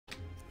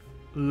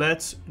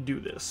let's do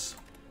this.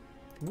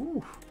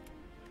 Woo.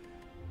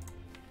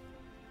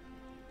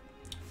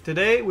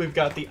 Today we've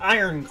got the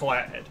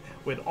Ironclad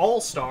with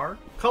All-Star,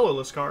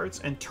 Colorless cards,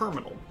 and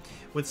Terminal,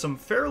 with some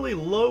fairly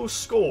low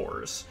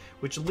scores,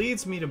 which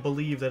leads me to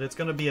believe that it's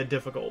going to be a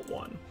difficult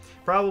one.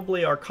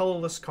 Probably our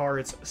Colorless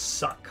cards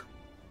suck.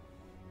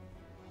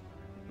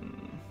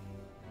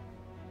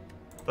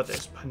 But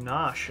there's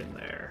panache in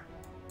there.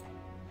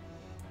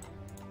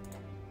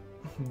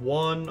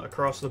 One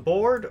across the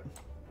board,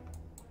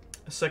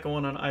 a second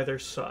one on either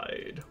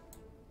side.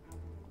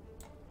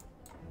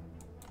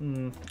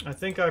 I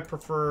think I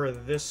prefer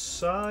this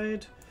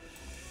side.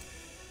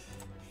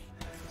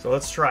 So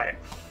let's try it.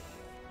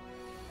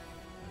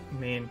 I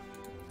mean,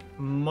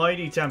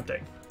 mighty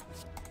tempting.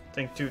 I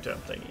think too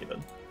tempting,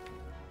 even.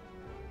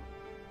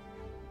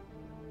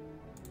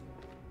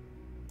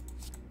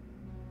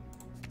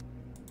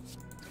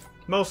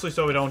 Mostly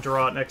so we don't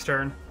draw it next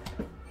turn.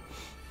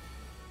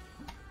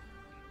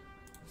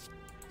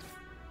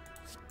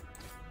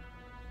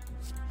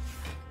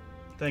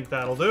 Think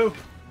that'll do.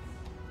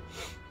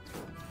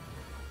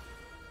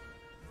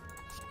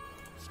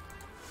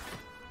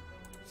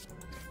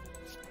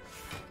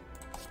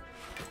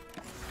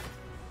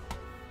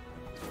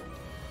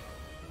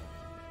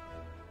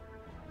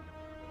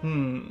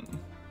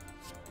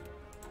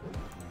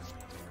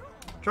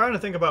 Trying to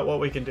think about what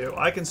we can do.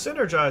 I can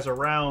synergize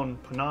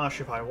around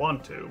panache if I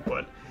want to,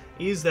 but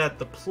is that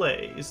the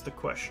play is the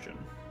question.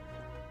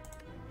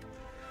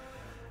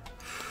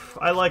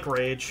 I like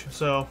rage,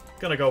 so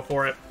gonna go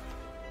for it.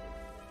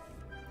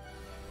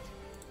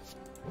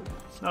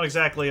 Not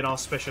exactly an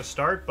auspicious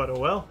start, but oh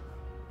well.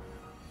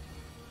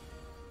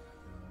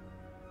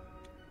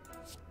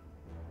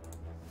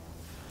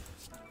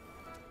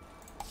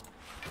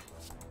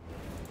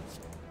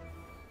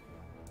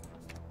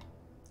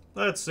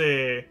 Let's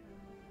see.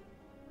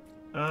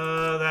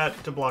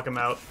 That to block him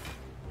out.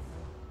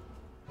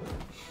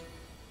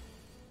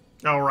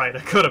 Oh, right, I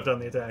could have done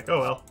the attack. Oh,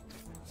 well.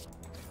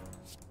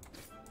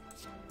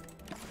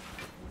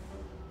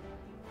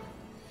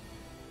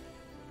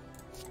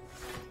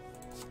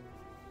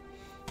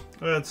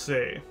 Let's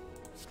see.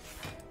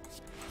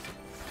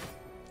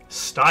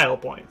 Style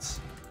points.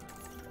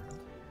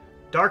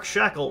 Dark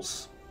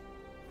Shackles.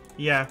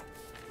 Yeah.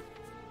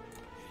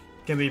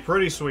 Can be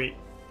pretty sweet.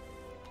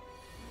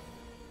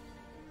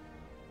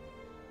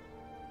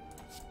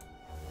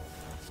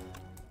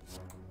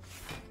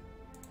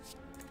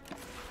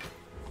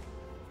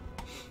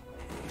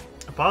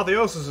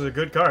 Apotheosis is a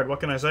good card, what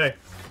can I say?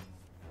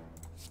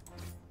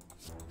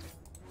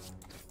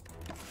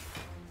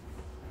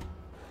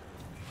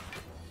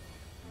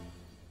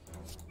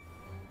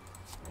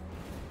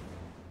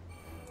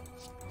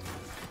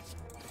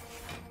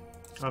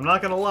 I'm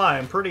not gonna lie,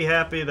 I'm pretty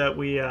happy that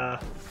we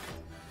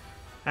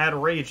had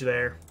rage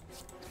there.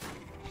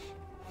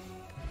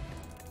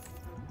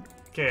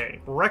 Okay,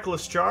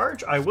 Reckless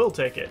Charge, I will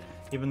take it,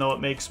 even though it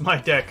makes my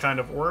deck kind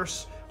of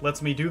worse.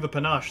 Lets me do the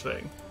panache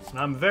thing. And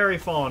I'm very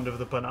fond of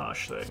the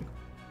panache thing.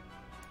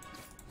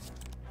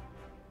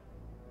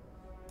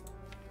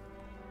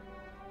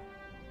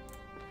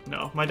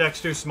 No, my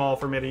deck's too small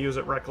for me to use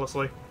it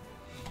recklessly.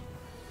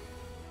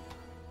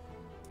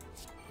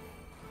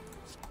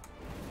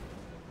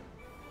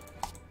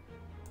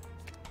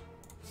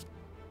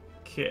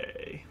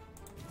 Okay.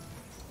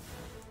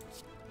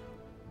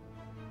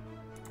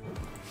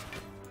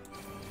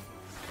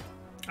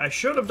 I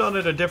should have done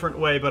it a different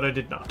way, but I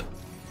did not.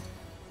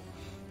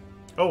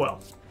 Oh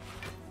well.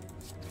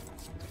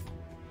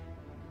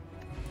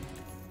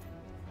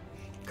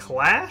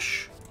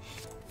 Clash?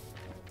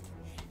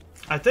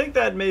 I think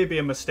that may be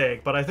a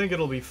mistake, but I think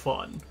it'll be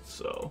fun,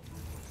 so...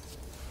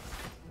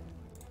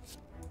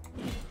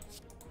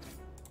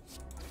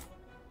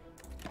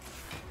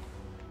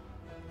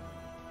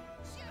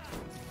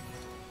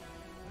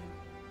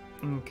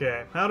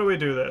 Okay, how do we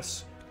do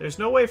this? There's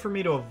no way for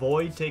me to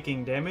avoid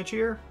taking damage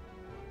here.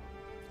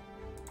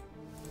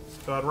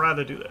 So I'd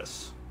rather do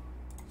this.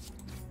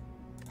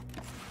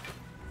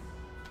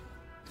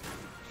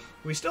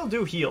 We still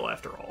do heal,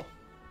 after all.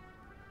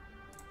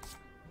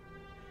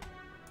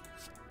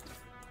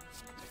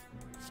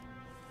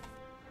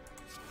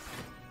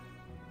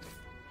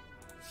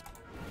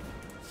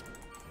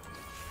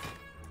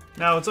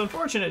 Now, it's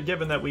unfortunate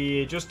given that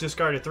we just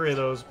discarded 3 of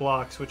those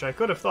blocks, which I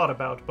could have thought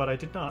about, but I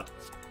did not.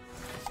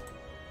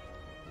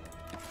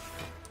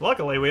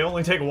 Luckily, we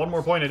only take 1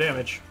 more point of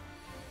damage.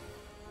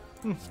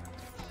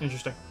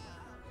 Interesting.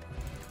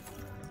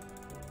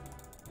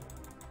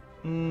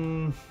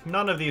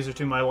 None of these are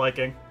to my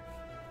liking.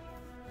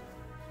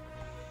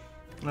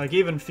 Like,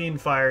 even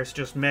Fiend Fire is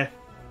just meh.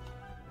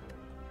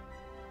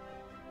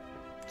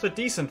 It's a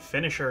decent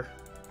finisher.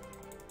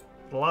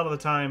 But a lot of the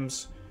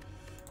times,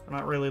 I'm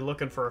not really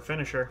looking for a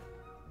finisher.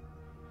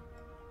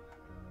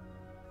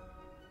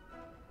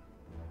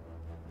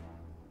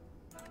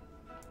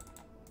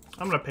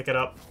 I'm gonna pick it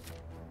up.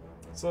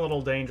 It's a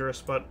little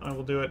dangerous, but I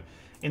will do it.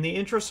 In the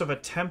interest of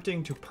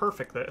attempting to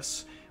perfect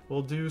this,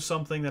 we'll do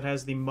something that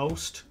has the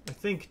most, I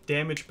think,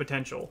 damage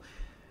potential.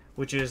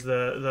 which is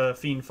the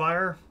Fiend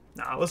Fire.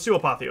 Nah, let's do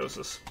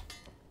Apotheosis.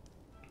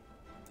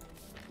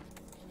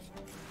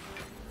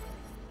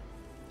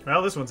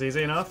 Well, this one's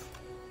easy enough.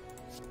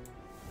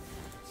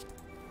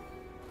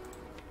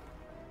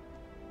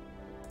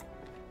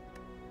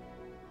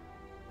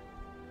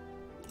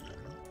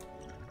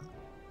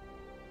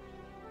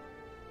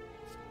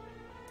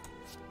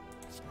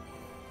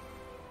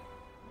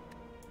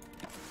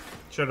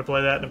 Should have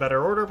played that in a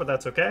better order, but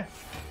that's okay.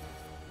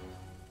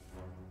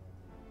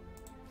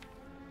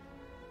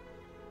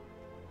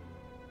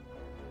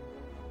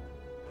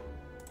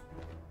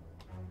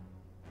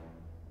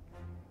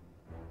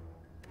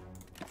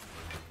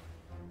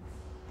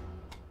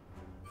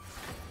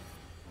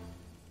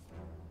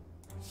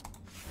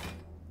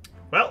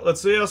 Well,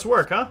 let's see us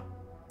work, huh?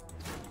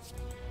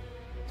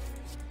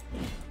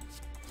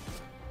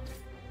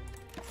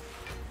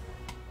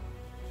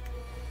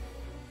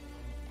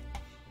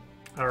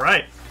 All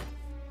right.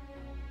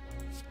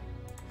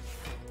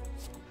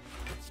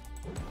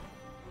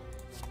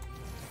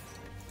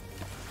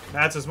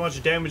 That's as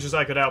much damage as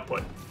I could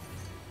output.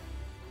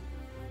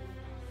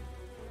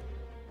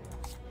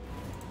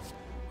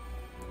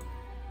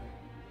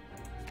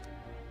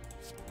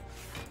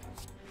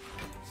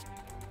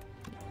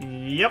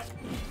 Yep.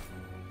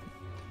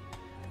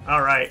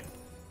 All right.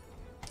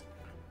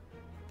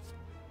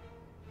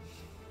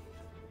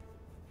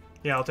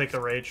 Yeah, I'll take the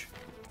rage.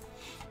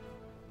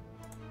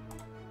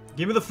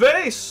 Give me the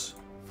face!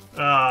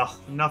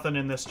 Nothing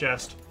in this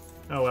chest.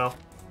 Oh well.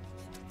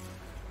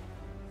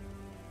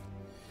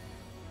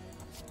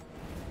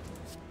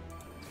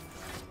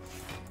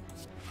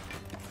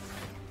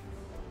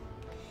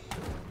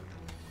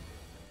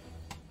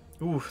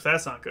 Oof,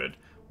 that's not good.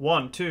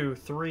 1, 2,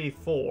 3,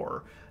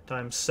 4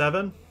 times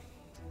 7.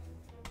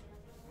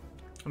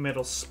 I mean,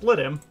 it'll split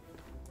him.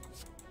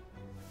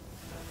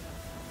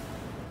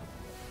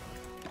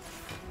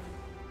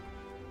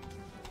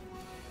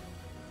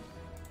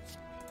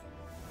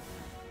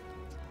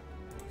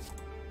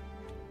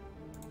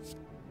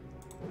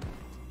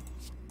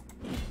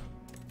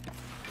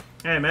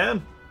 Hey,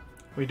 man.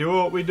 We do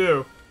what we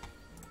do.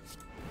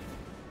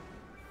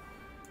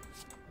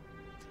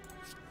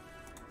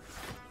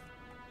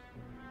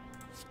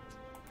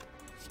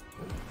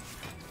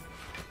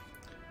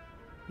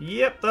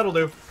 Yep, that'll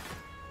do.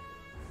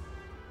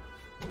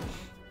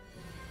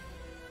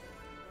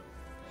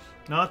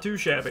 Not too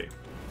shabby.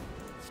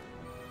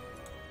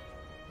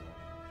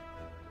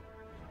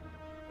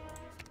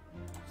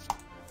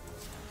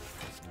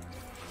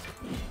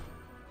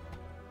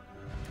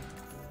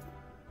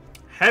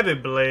 Heavy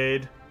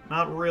Blade.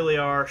 Not really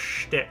our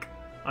shtick.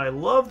 I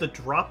love the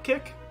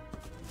dropkick.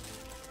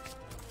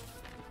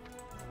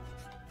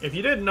 If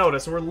you didn't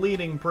notice, we're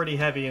leaning pretty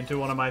heavy into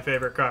one of my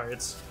favorite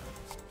cards.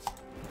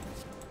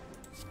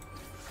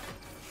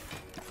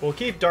 We'll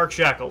keep Dark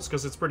Shackles,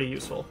 because it's pretty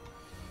useful.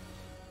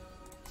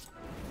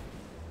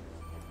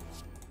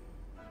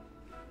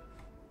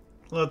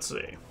 Let's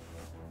see.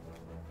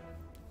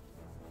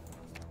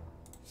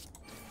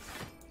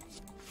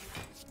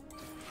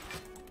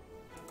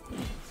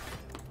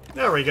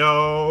 There we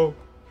go.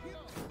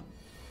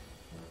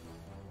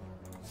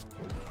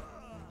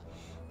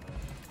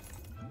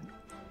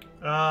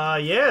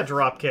 Yeah,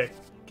 dropkick.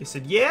 He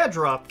said, yeah,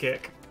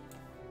 dropkick.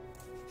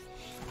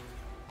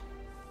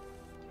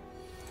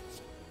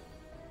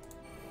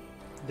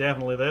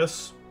 Definitely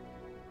this.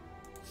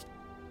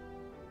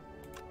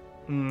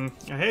 I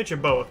hate you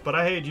both, but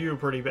I hate you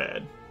pretty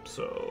bad,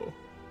 so...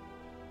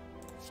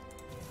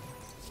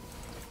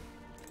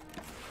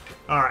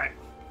 Alright.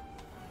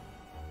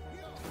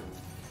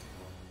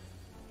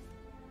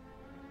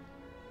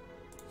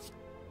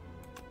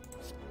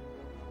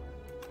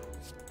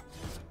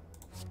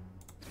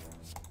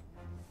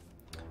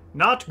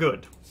 Not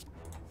good.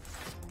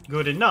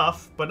 Good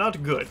enough, but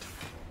not good.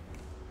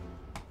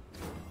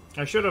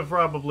 I should have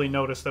probably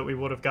noticed that we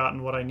would have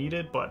gotten what I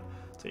needed, but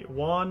let's see,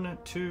 1,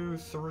 2,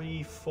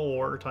 3,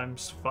 4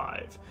 times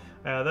 5.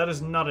 That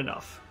is not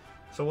enough.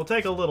 So we'll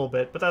take a little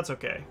bit, but that's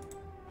okay.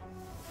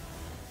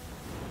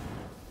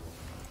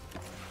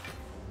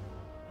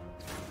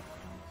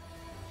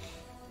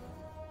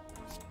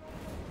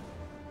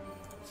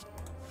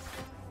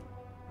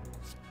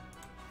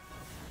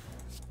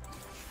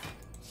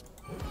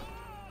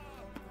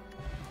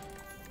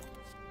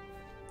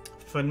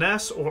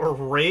 Finesse or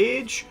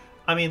Rage?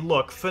 I mean,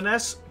 look,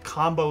 Finesse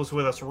combos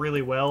with us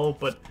really well,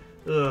 but,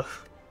 ugh.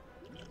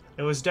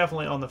 It was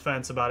definitely on the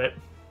fence about it.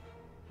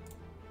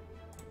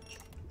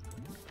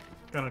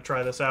 Gonna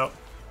try this out.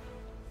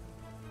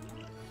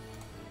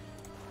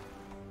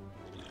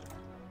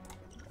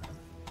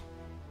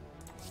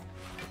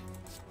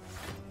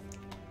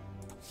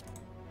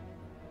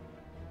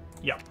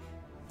 Yep.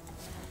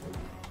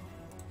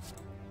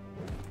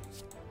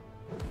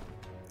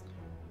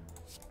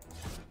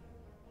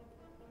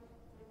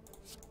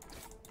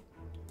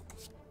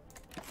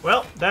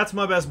 Well, that's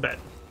my best bet.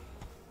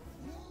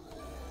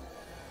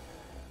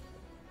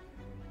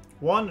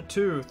 1,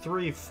 2,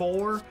 3,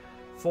 4.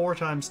 4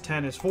 times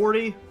 10 is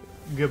 40.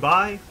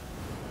 Goodbye.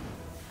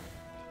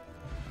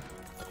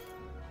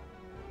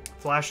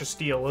 Flash of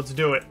Steel, let's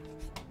do it.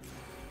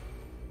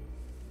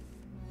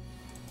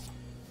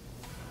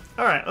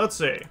 Alright, let's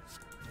see.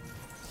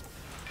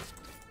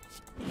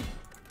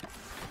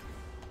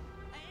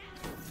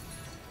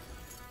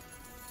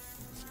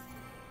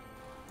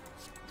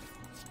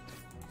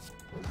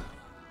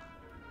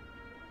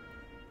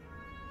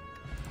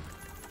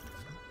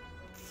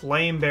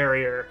 Flame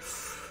Barrier.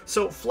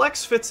 So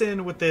Flex fits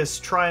in with this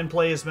try and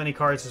play as many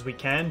cards as we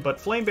can,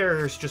 but Flame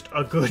Barrier is just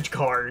a good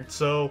card,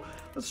 so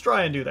let's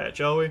try and do that,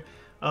 shall we?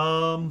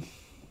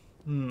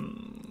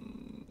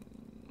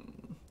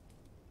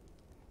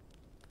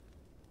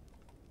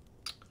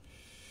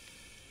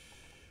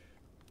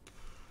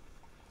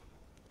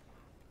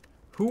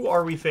 Who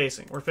are we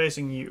facing? We're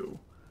facing you.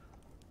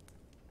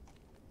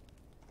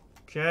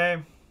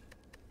 Okay.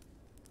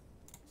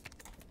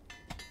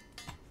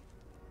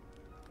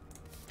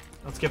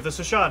 Let's give this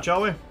a shot,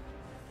 shall we?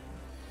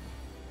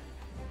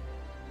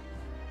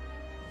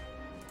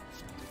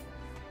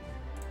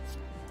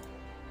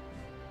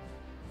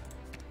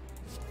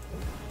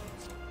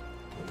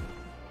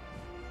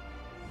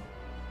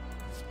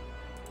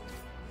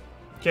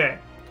 Okay,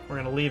 we're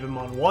going to leave him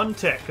on 1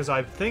 tick, because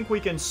I think we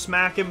can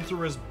smack him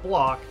through his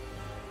block,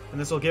 and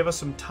this will give us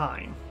some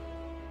time.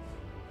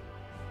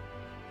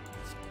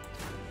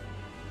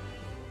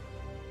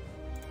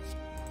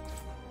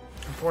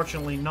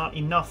 Unfortunately, not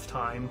enough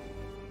time.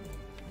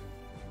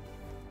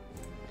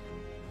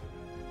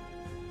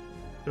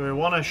 Do we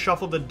want to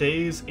shuffle the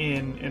days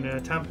in an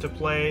attempt to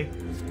play?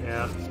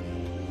 Yeah.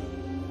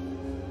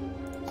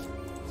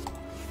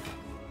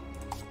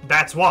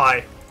 That's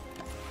why.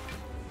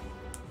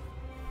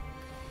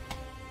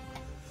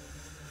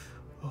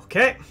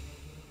 Okay.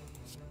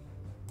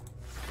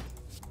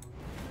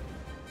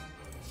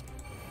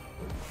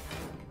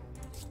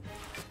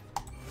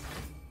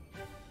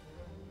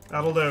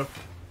 That'll do.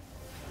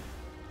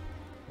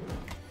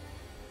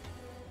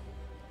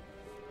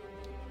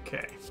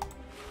 Okay.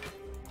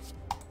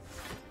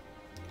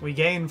 We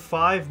gain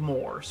 5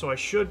 more, so I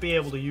should be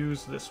able to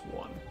use this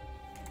one.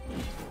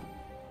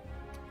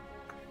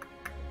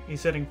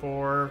 He's hitting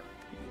for...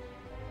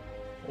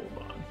 Hold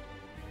on.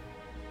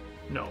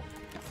 No.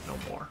 No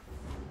more.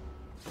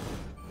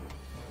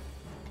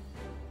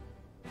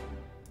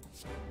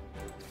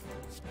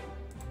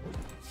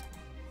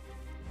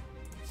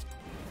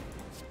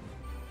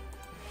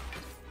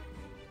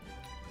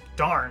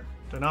 Darn.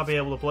 To not be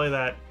able to play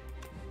that.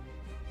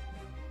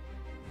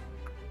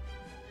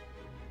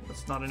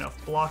 That's not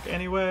enough block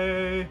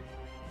anyway.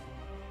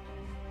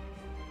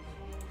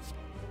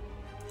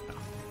 No.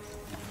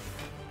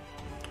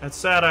 That's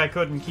sad I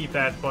couldn't keep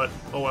that, but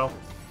oh well.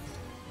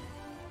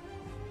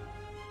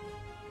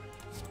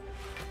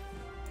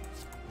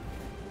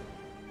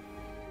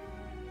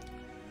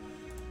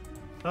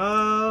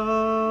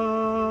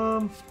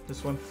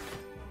 This one.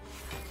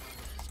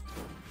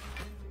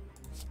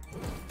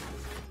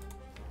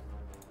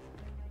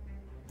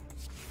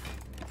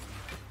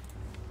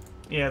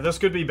 Yeah, this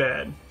could be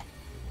bad.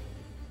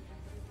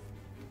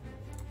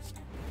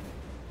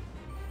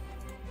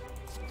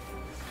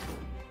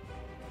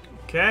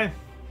 Okay.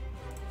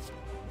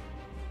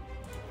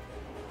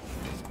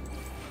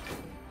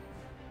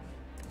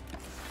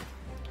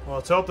 Well,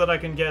 let's hope that I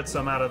can get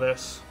some out of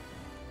this.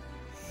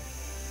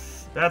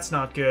 That's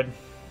not good.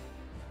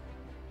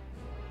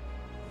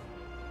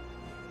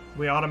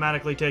 We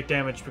automatically take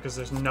damage because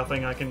there's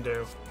nothing I can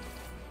do.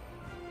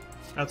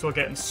 That's what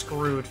getting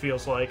screwed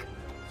feels like.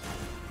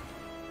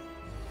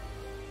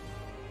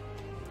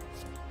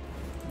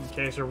 In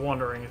case you're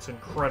wondering, it's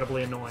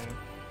incredibly annoying.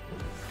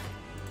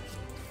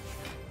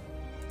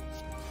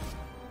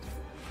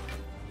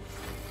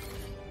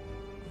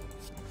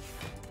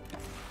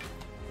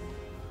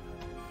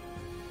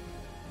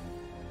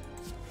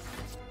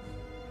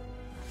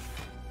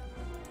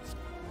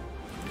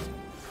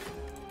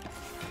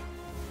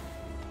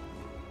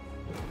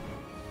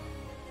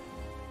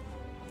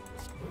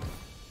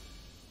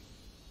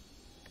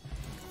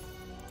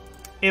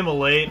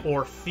 Immolate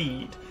or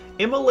Feed.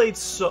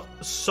 Immolate's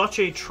such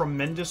a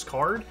tremendous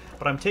card,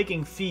 but I'm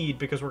taking Feed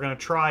because we're going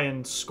to try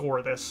and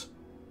score this.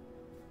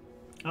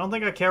 I don't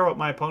think I care what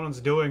my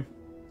opponent's doing.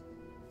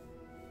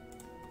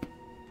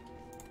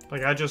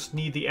 Like, I just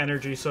need the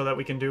energy so that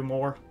we can do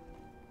more.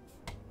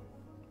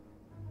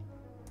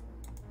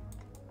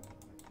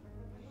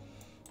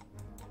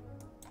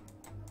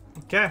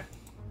 Okay.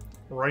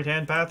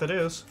 Right-hand path it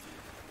is.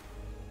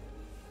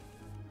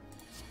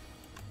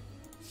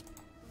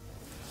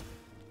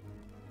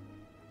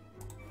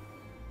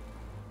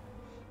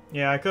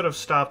 Yeah, I could have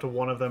stopped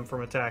one of them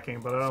from attacking,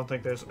 but I don't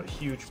think there's a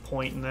huge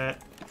point in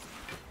that.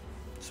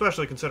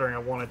 Especially considering I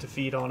wanted to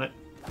feed on it.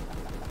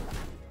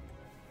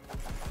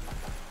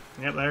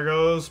 Yep, there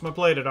goes my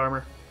plated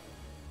armor.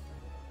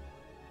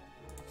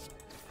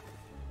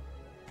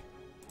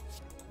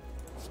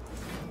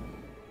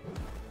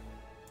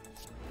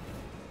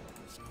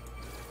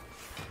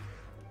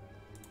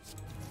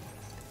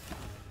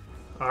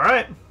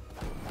 Alright.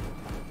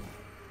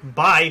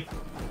 Bye.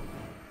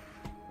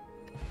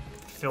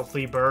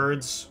 Filthy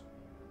birds.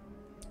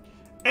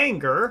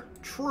 Anger,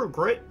 True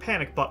Grit,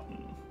 Panic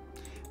Button.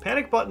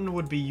 Panic Button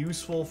would be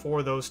useful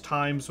for those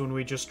times when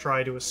we just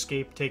try to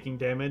escape taking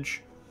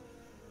damage.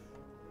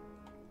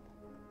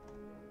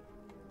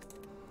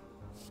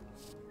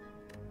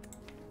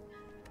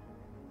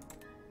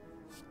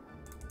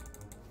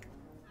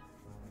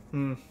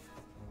 I'm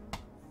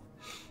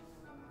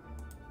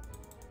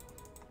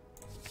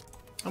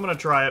gonna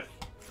try it.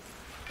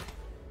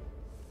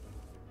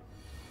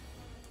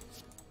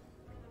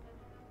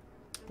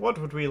 What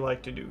would we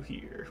like to do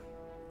here?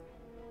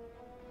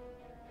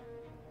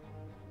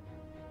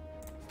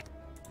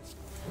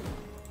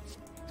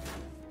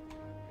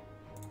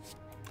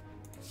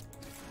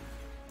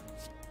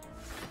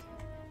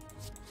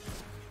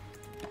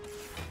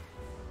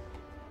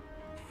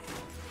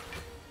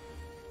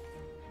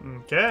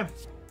 Okay.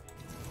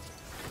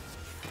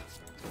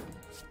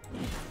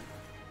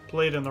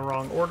 Played in the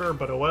wrong order,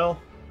 but oh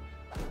well.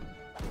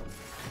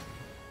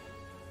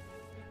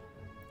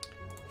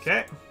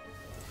 Okay.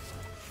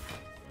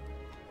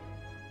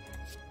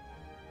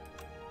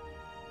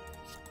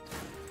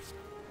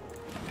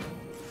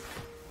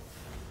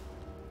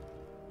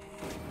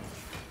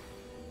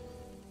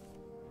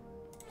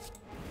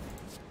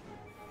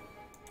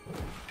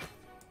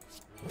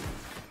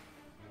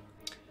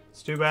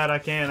 It's too bad I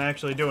can't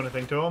actually do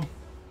anything to him.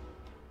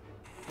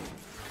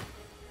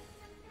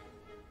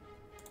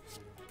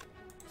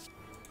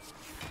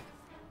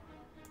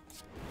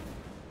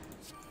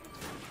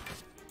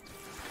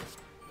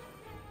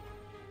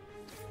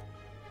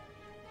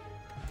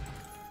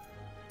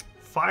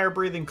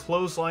 Fire-breathing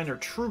clothesline or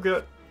True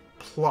Grit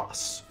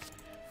Plus.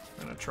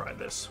 I'm gonna try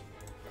this.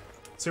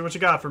 See what you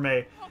got for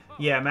me.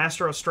 Yeah,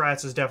 Master of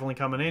Strats is definitely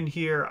coming in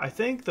here. I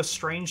think the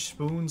Strange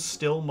Spoon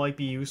still might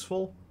be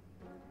useful.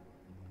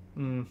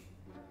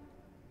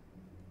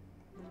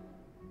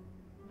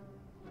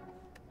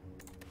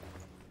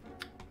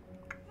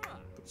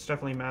 It's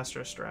definitely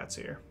Master of Strats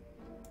here.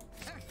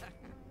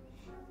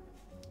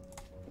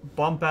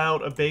 Bump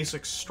out a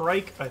basic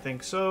strike, I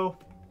think so.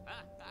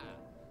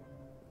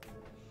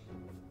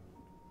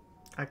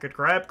 I could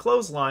grab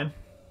Clothesline.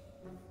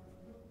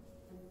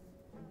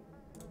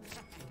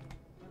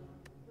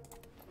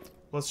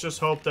 Let's just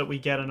hope that we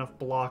get enough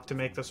block to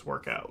make this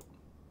work out.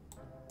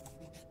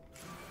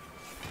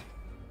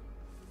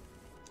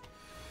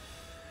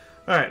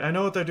 Alright, I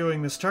know what they're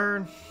doing this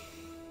turn.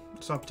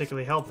 It's not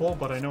particularly helpful,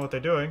 but I know what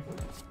they're doing.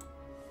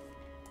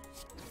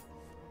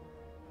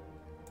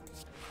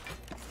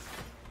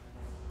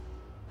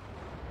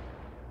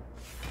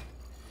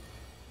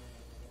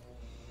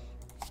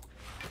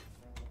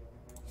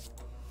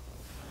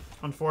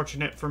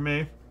 Unfortunate for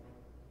me.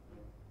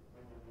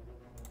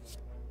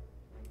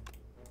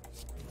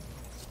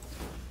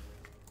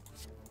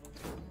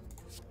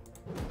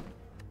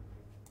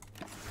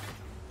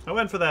 I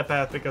went for that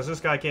path because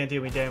this guy can't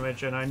deal me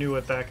damage, and I knew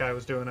what that guy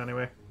was doing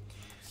anyway.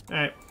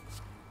 Alright.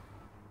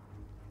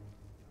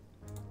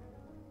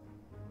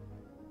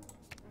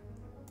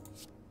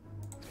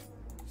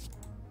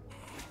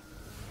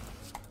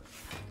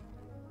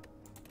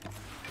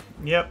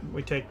 Yep,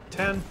 we take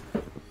 10.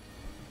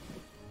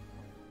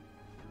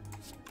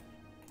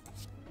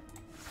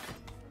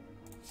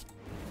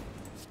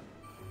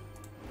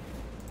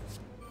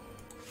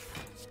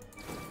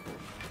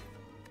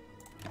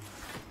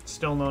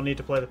 Still no need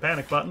to play the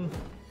panic button.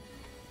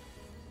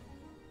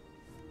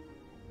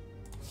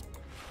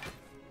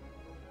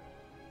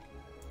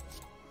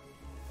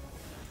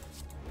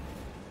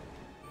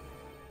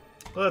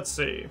 Let's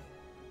see.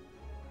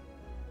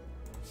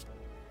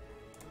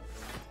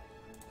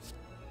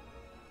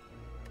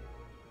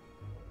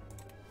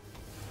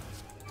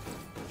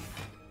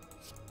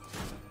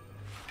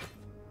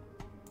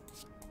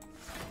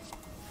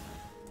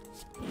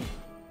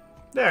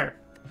 There.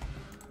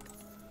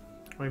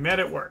 We made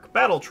it work.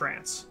 Battle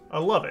Trance. I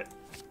love it.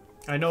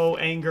 I know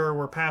Anger,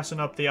 we're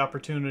passing up the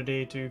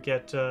opportunity to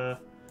get a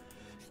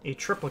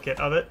triplicate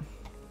of it.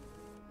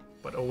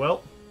 But oh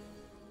well.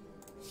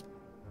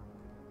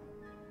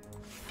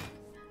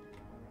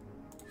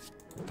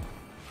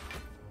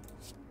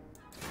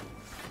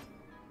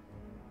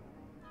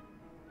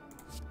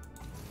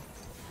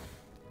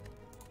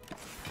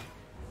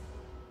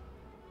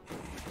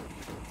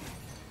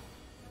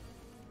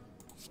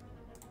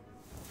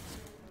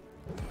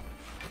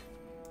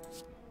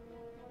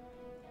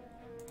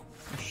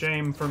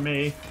 Shame for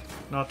me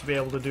not to be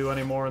able to do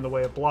any more in the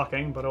way of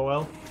blocking, but oh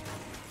well.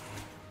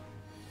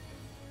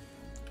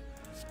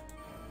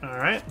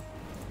 Alright.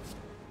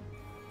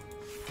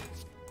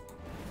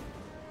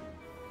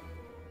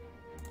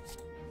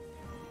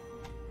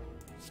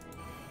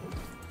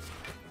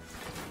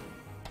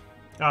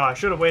 I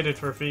should have waited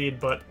for feed,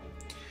 but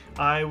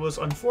I was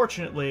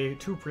unfortunately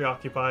too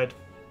preoccupied.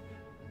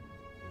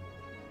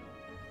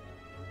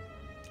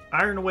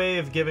 Iron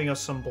Wave giving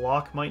us some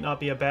block might not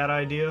be a bad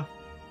idea.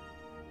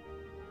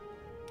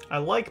 I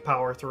like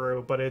Power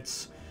Through, but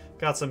it's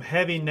got some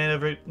heavy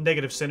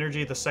negative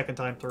synergy the second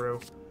time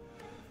through.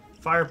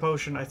 Fire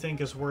Potion, I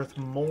think, is worth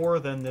more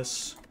than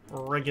this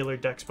regular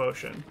Dex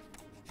Potion.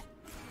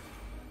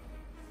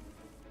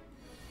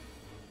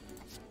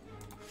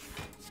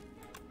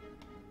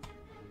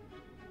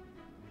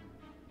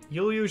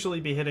 You'll usually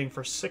be hitting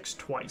for 6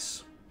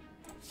 twice.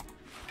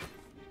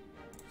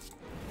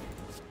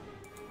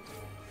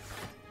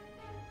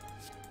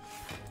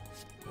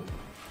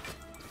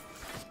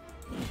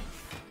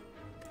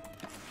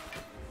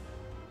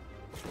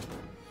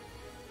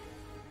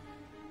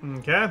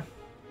 Okay.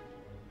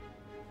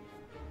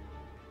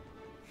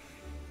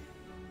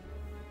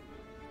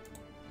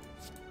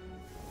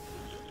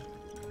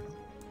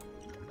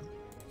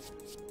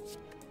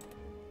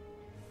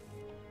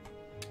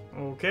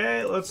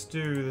 Okay, let's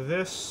do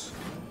this.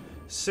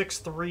 6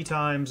 3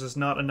 times is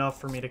not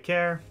enough for me to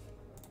care.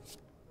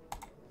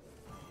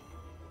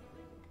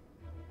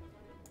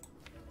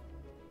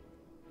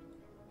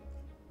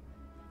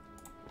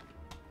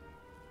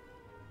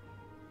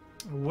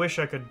 Wish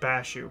I could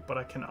bash you, but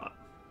I cannot.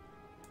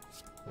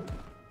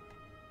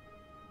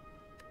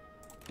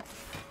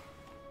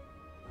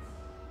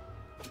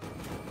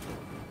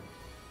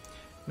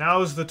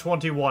 Now is the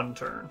 21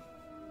 turn.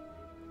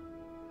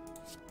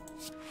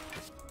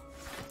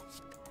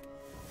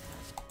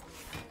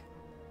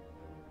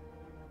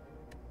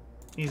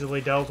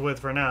 Easily dealt with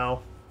for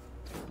now.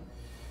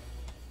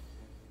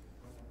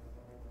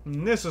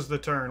 And this is the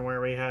turn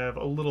where we have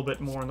a little bit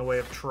more in the way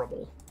of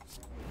trouble.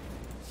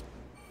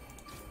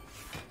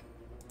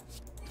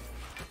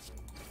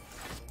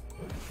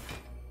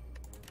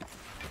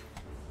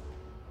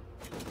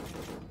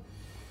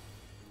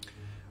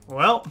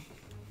 Well,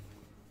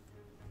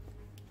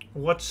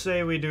 what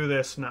say we do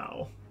this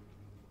now?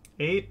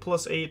 8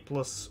 plus 8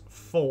 plus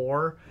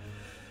 4.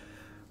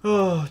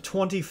 Oh,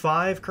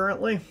 25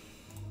 currently.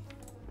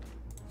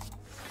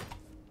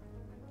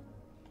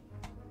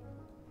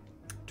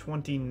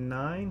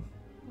 29?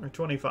 Or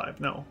 25?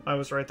 No, I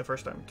was right the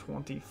first time.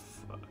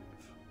 25.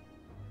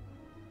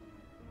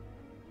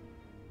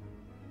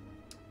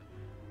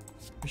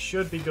 We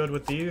should be good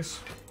with these.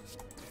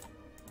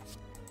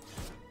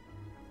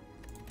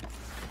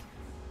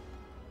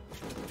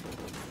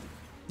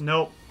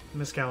 Nope,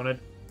 miscounted.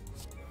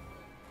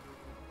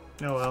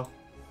 Oh well.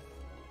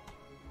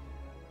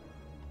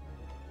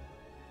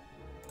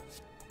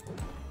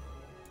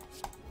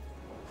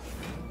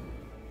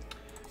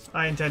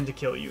 I intend to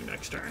kill you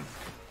next turn.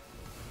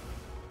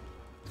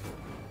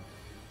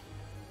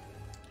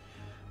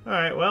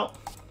 Alright, well.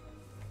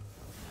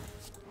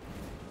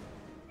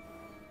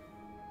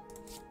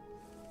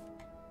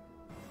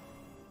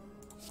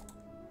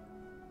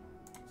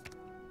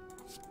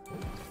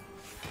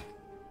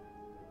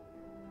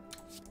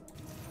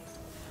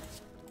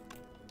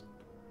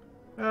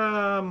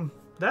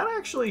 That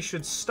actually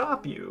should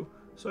stop you,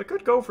 so I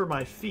could go for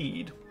my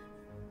feed.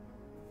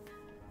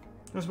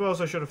 I suppose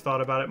I should have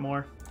thought about it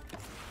more.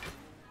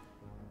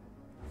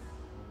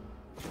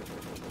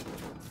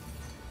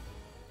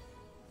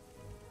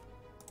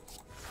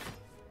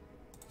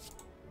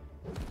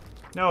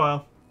 Oh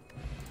well.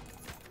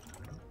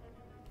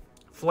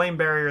 Flame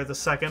Barrier the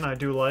second I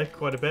do like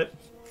quite a bit.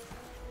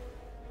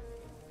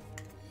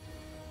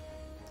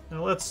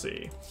 Now let's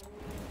see.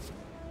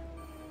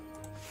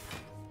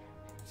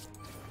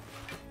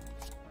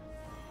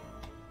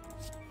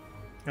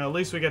 Now, at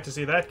least we get to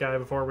see that guy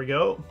before we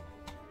go.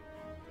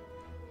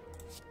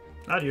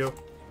 Not you.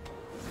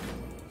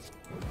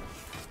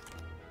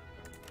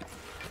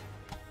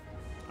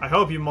 I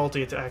hope you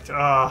multi-attacked.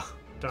 Ah,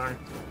 darn.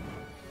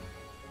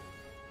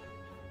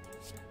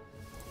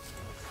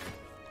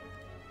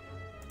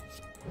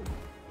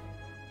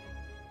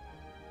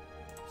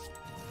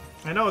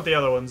 I know what the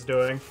other one's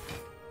doing.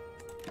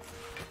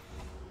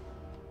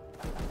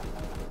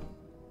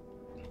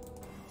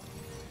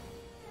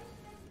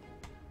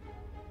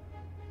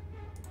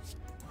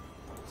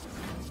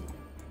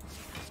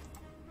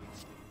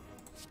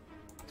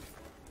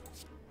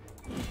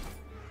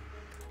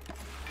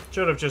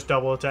 Should have just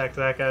double attacked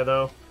that guy,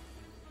 though.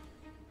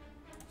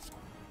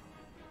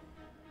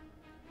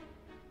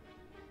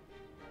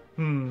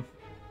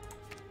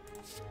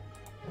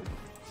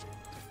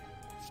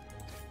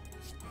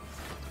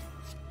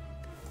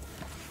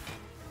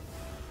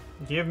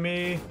 Give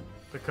me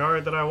the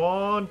card that I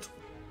want.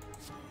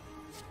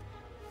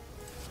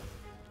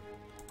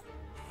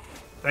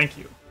 Thank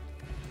you.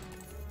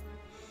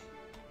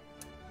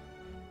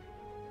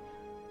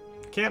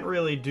 Can't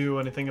really do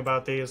anything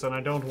about these, and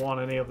I don't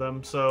want any of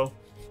them, so...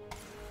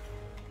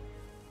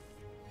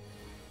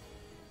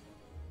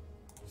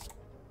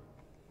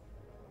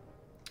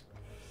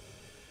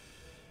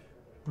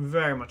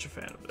 Very much a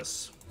fan of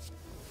this.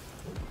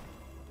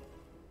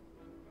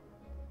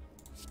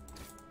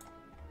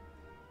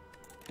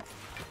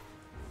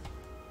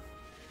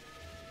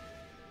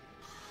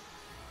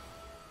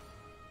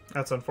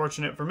 That's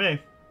unfortunate for me.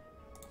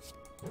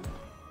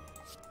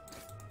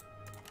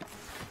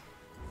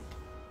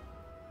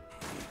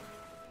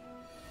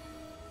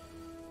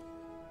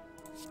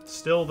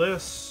 Still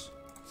this.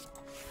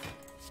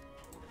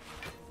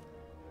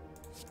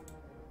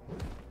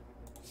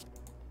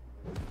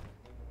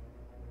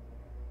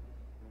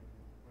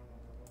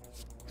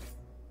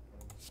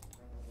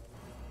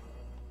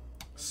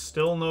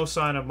 Still no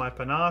sign of my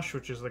panache,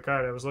 which is the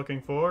card I was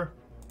looking for.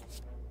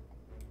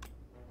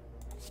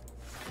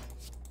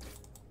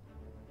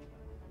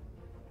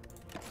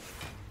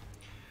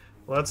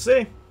 Let's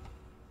see.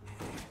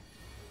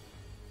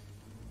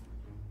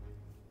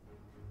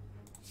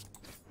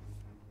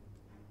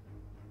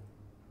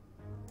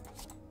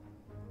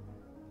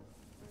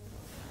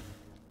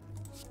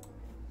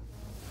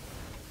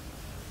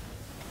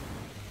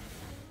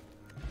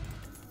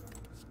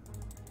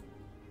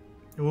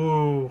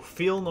 Ooh,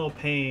 feel no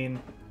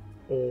pain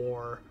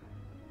or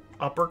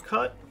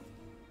uppercut.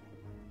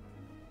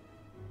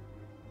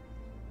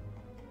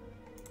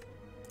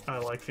 I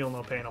like feel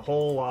no pain a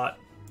whole lot.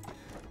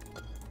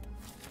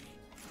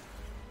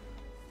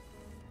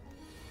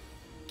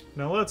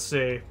 Now let's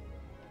see.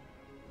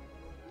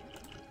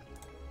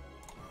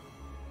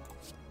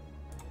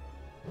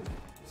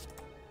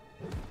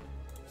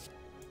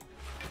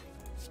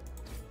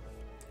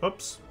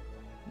 Oops.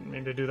 Didn't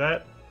mean to do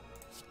that.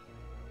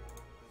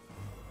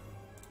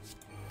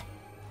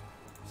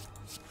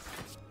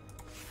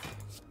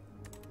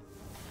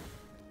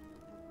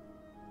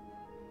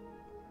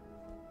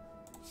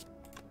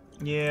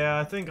 Yeah,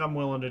 I think I'm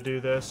willing to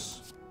do this.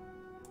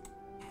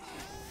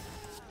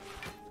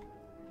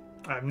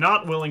 I'm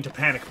not willing to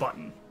panic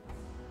button.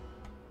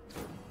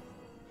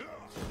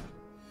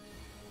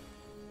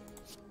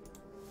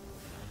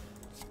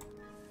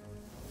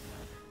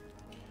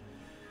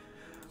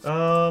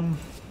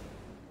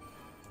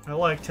 I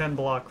like 10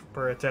 block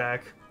per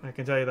attack. I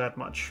can tell you that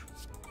much.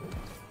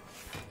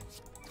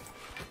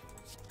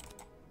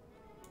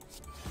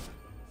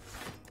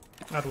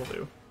 That will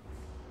do.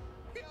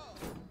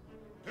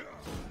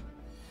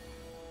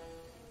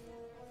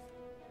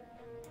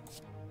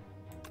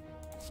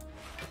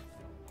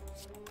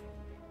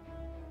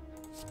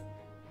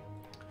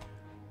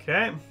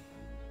 Okay.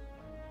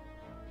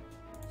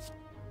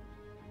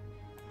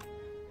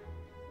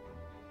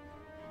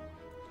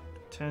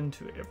 Tend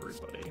to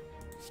everybody.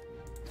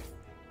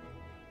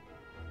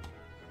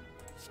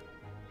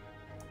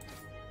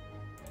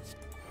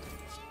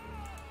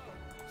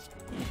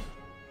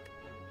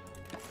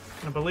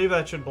 I believe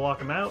that should block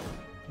him out.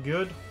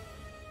 Good.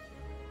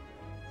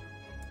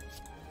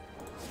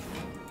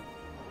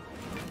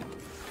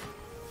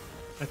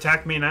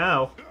 Attack me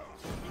now.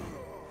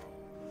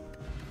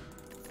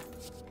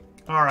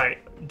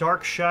 Alright,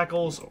 Dark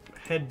Shackles,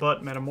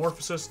 Headbutt,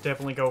 Metamorphosis,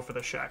 definitely go for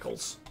the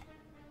Shackles.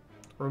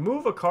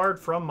 Remove a card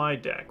from my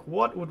deck.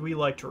 What would we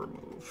like to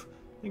remove?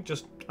 I think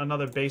just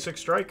another basic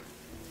strike.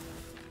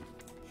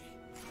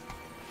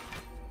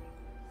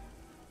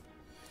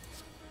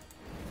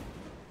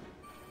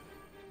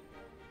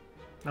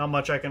 Not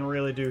much I can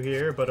really do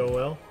here, but oh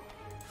well.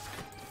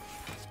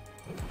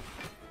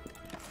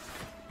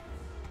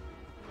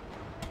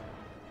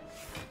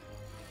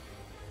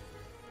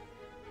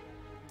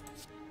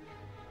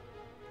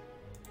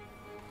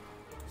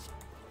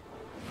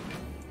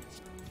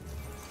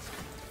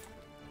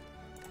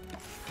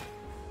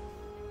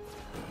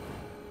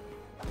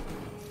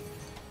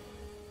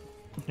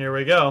 Here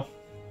we go.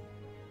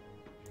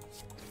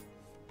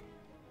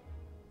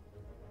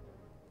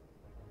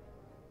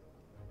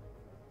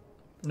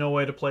 No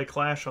way to play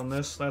Clash on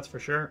this, that's for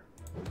sure.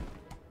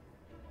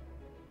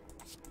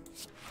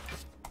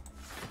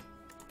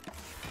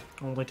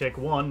 Only take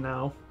one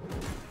now.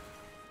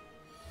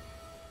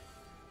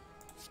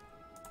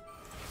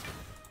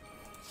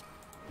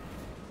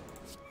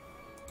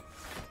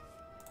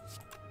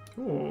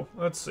 Ooh,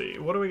 let's see.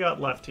 What do we got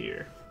left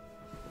here?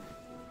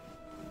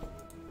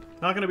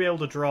 Not going to be able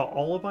to draw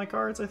all of my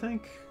cards, I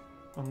think.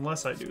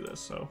 Unless I do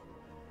this, so...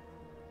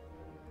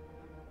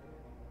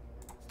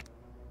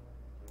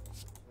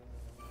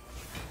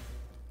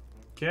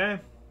 Okay.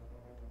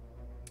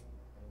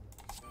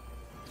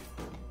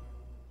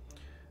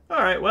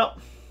 Alright, well.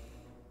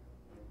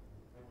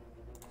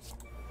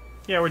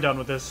 Yeah, we're done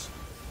with this.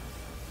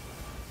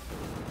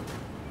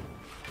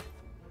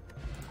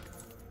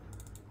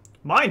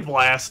 Mind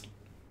Blast!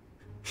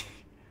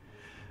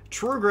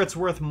 True Grit's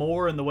worth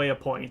more in the way of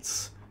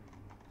points.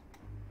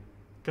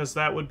 Because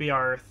that would be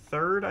our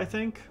third, I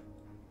think.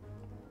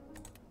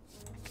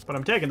 But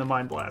I'm taking the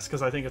Mind Blast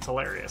because I think it's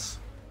hilarious.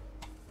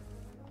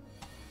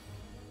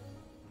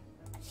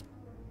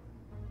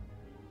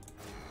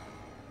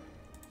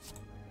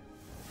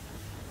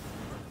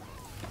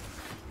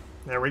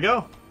 There we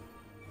go.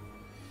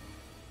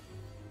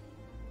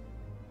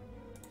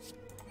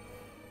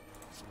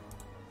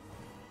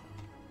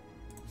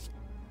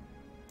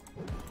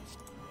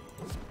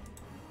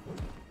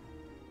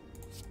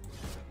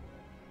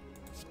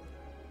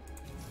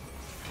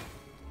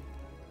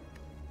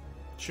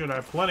 Should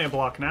have plenty of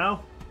block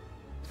now.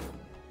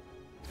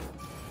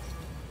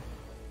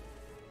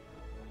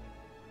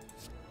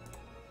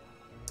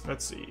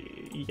 Let's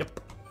see. Yep.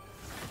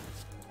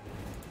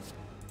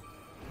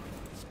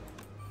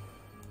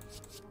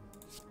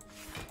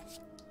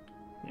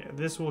 Yeah,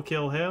 this will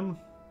kill him.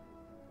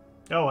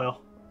 Oh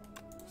well.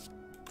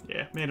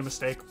 Yeah, made a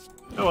mistake.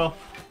 Oh well.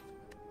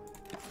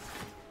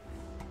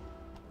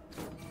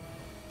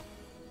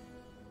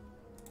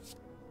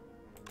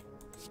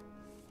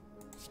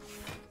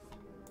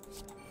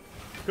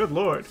 Good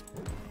lord.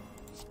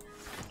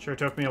 Sure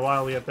took me a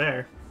while to get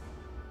there.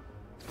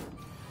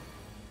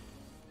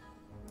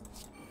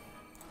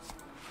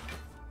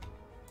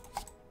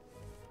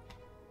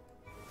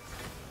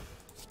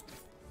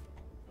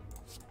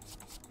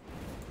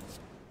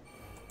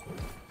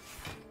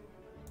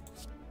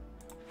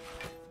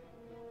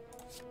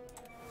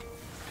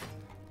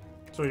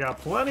 So we got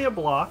plenty of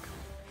block.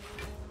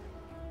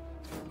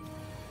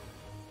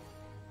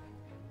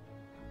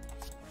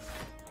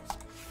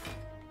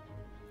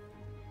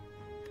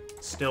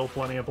 Still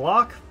plenty of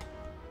block.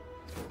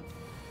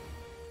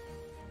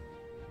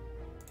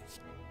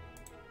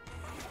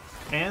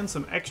 And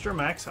some extra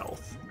max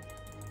health.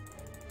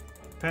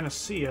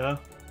 Panacea.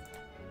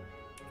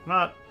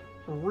 Not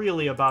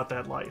really about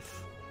that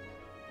life.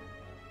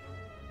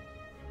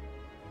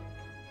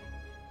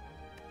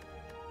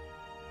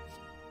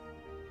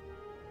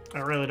 I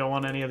really don't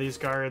want any of these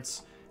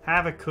guards.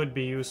 Havoc could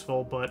be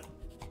useful, but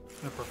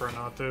I prefer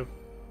not to.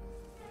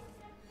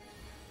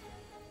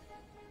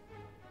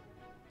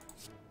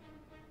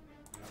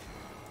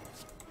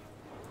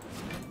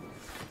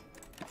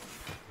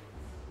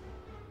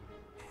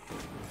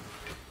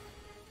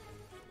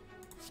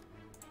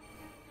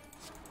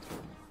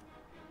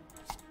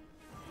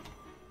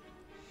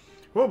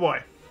 Oh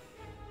boy.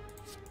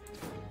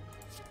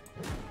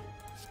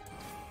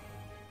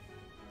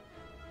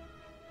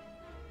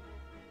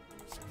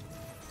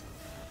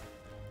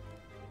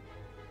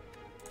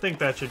 Think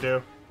that should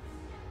do.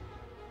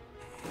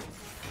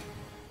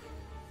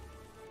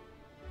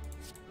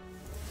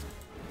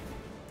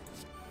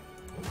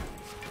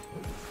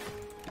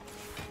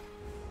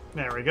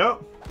 There we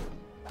go.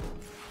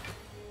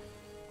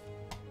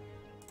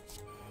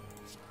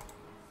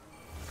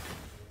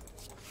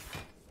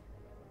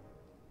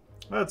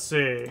 Let's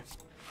see.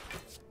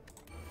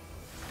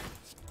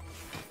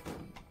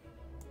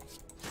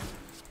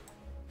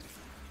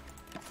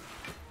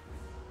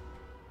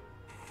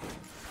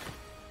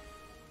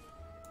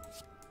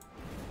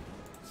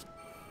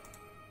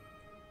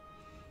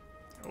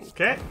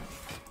 Okay.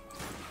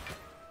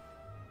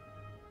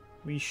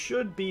 We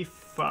should be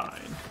fine.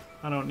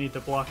 I don't need to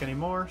block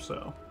anymore,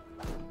 so...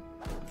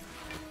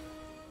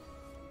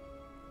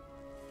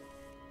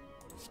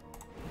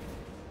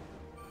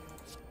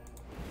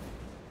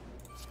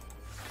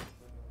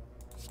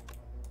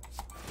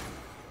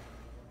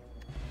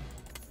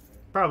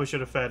 Probably should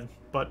have fed,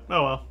 but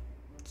oh well.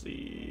 Let's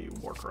see,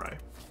 Warcry.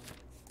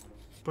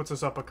 Puts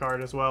us up a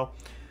card as well.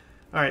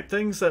 Alright,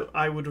 things that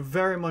I would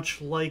very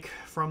much like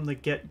from the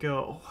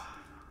get-go.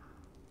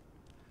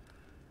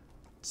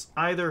 It's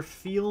either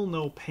Feel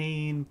No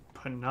Pain,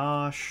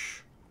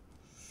 Panache...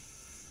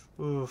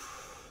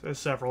 Oof, there's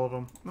several of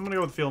them. I'm gonna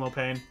go with Feel No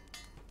Pain.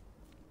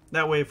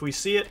 That way, if we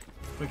see it,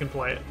 we can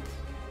play it.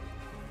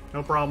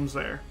 No problems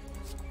there.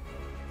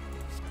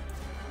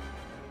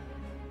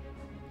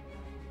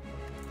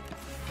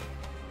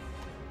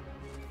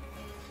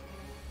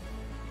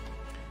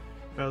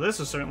 Well,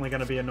 this is certainly going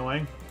to be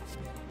annoying.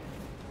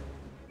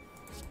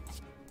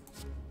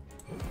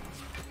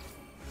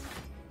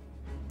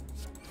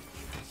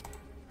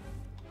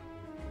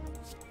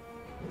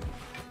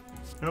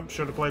 Nope,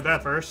 should have played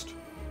that first.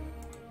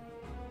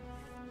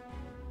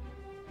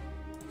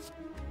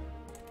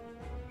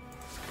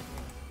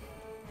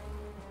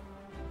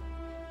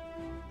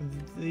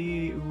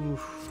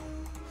 Oof.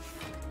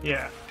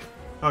 Yeah.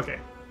 Okay.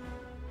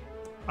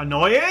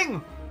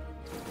 Annoying?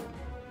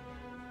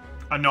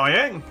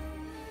 Annoying?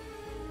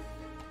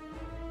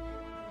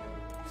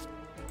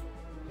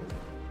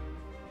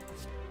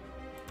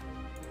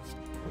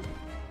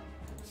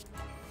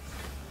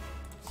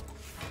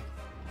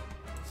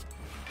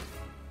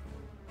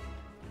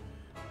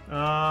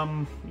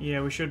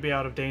 Yeah, we should be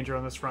out of danger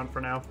on this front for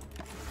now.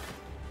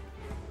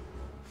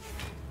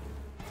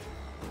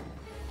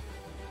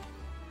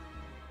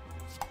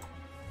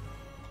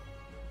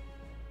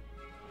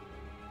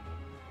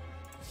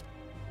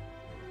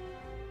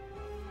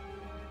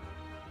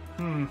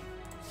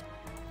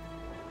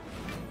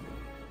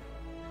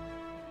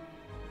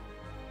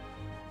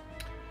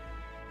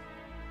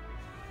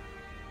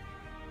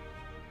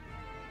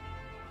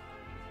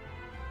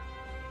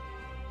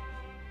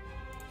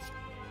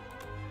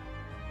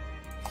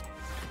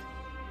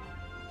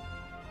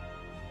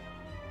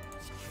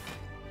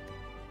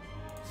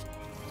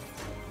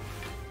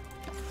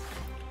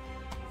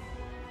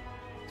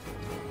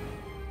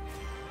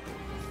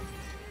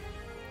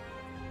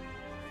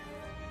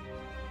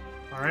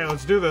 Alright,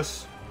 let's do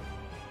this.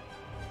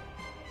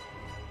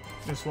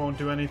 This won't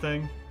do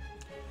anything.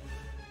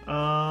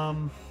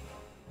 We're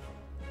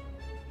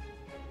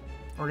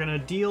gonna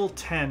deal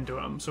 10 to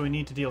him, so we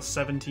need to deal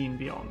 17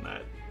 beyond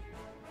that.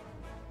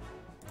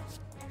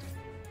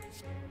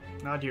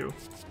 Not you.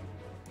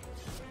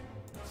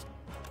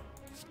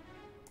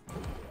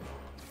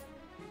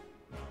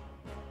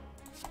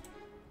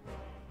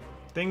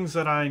 Things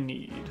that I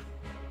need.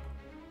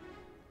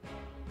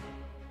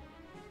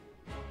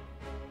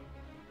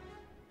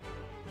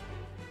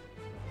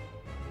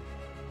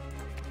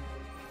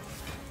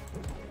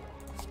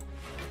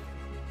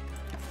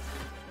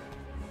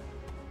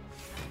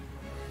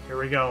 Here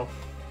we go.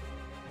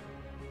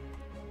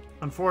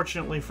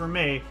 Unfortunately for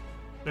me,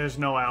 there's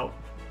no out.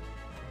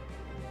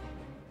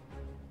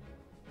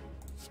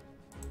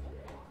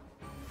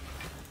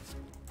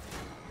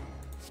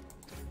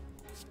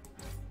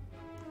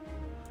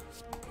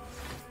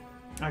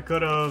 I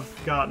could have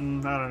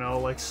gotten, I don't know,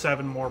 like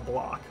 7 more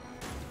block.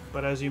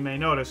 But as you may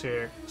notice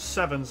here,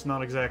 7's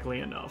not exactly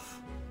enough.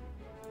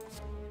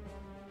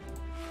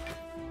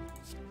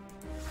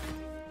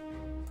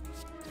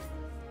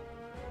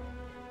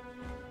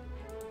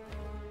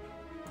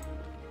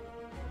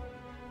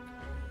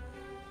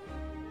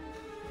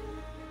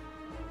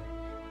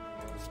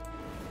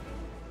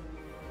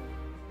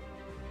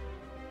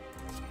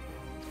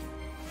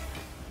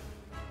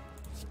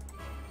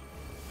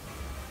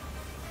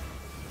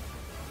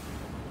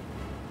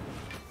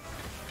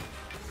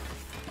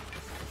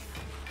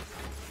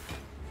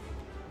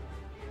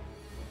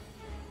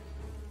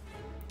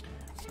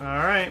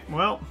 Alright,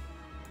 well.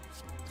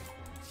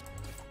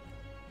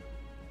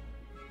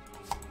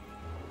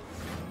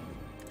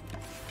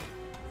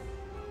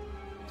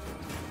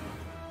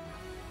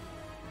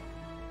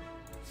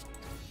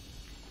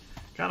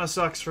 Kinda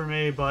sucks for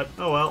me, but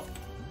oh well.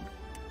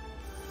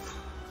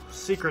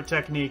 Secret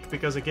technique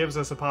because it gives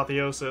us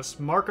apotheosis.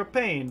 Mark of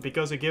pain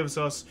because it gives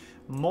us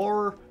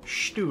more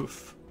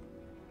Stuf.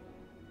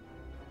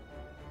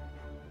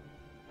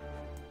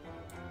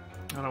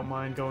 I don't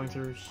mind going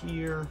through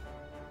here.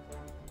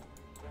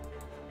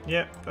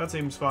 Yep, that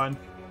seems fine.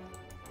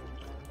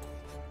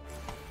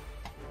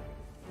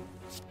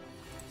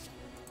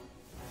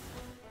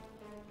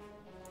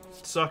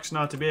 Sucks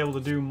not to be able to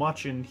do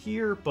much in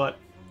here, but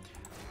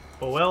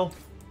oh well.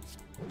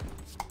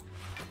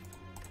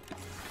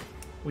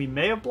 We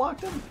may have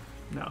blocked him?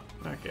 No,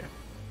 okay.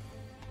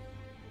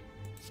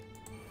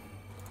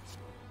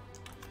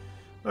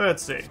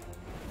 Let's see.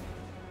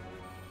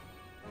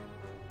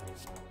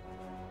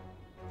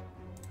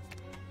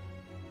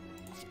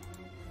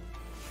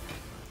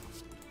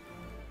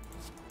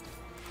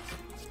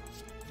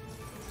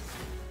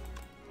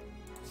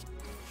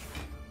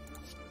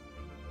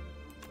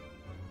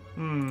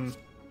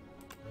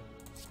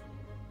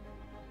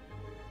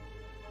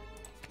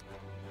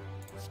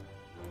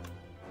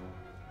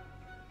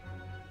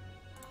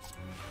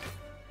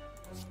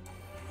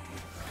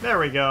 There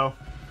we go.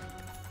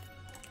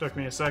 Took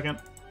me a second.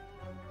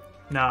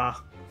 Nah.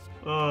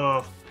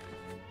 Ugh.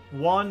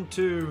 1,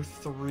 2,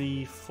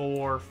 3,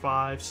 4,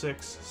 5,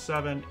 6,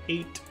 7,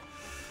 8,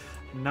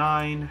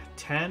 9,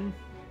 10.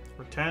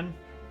 Or 10.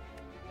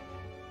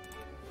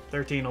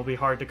 13 will be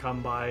hard to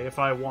come by. If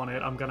I want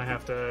it, I'm gonna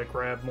have to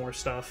grab more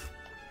stuff.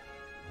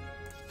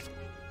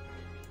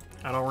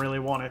 I don't really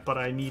want it, but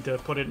I need to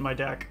put it in my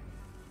deck.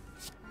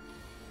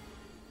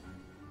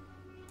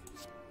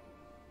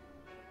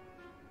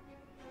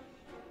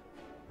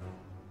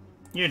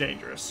 You're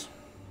dangerous.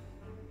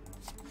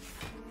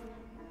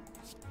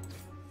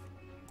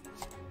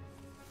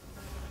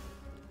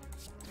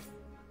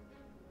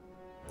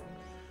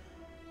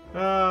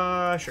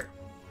 Sure.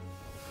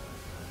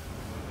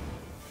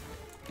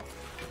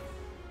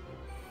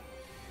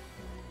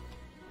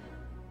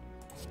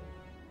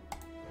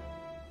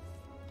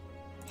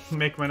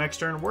 Make my next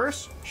turn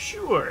worse?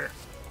 Sure.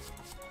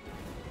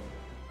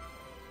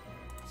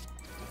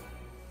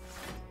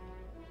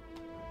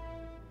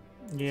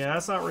 Yeah,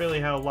 that's not really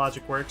how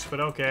logic works,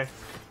 but okay.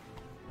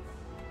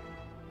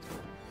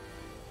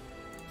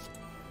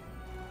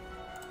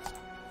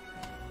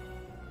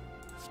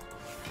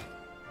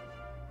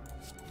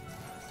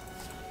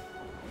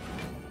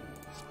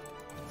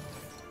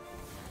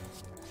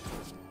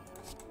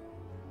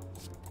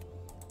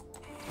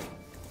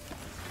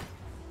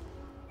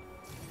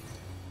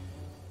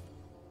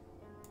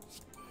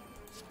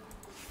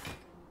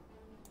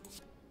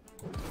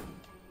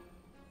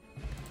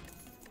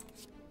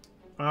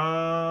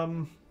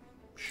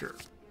 Sure.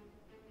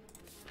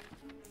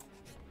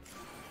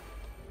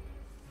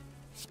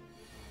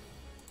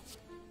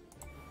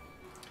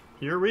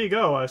 Here we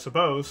go, I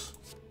suppose.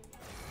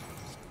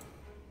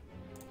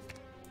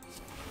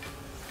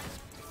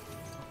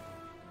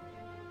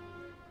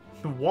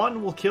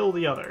 One will kill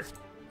the other.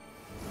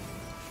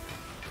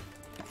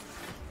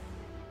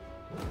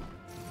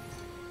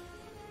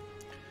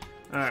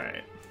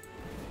 Alright.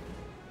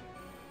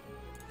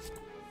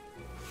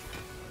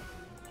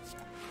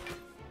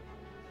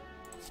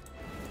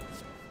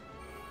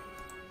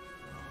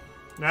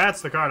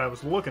 That's the card I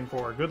was looking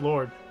for, good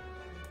lord.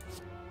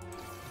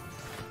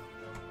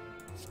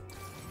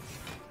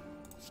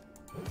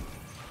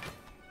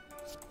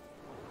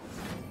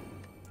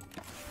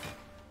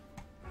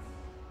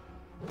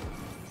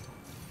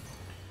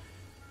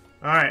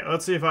 Alright,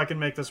 let's see if I can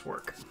make this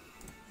work.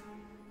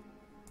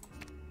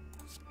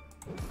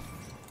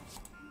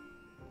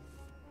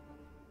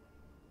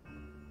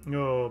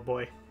 Oh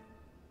boy.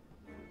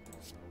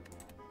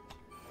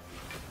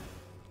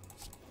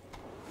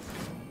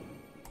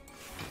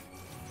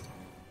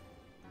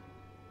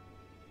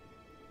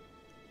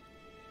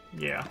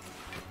 Yeah.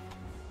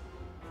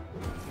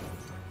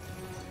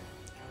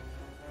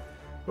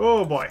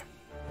 Oh boy.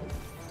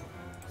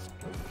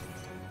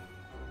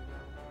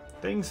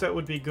 Things that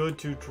would be good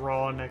to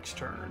draw next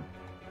turn.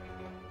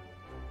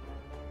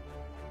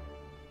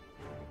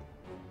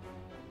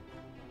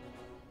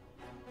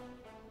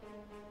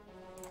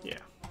 Yeah.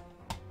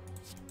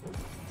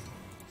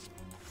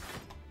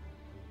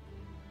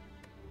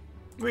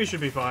 We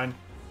should be fine.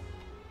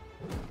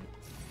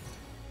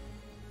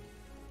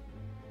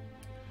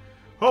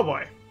 Oh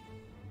boy.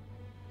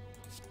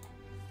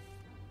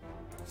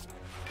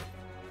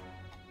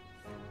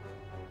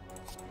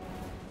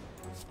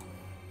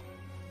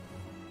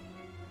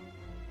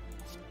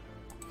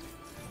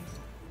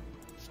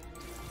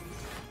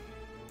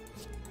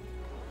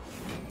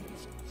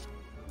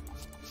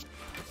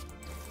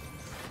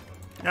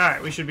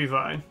 Alright, we should be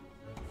fine.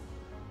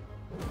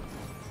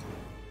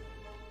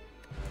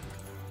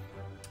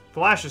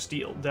 Flash of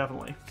Steel,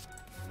 definitely.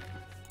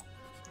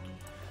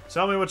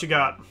 Tell me what you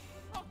got.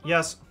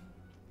 Yes.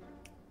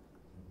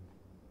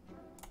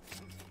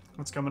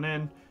 What's coming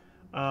in?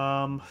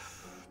 Gonna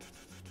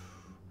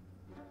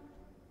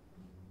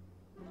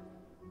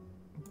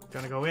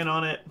go in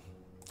on it.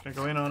 Gonna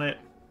go in on it.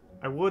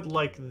 I would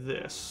like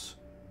this.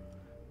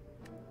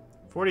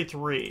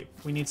 43.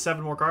 We need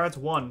 7 more cards.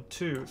 1,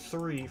 2,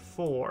 3,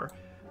 4,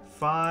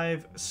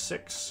 5,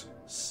 6,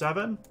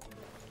 7.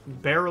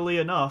 Barely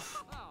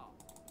enough.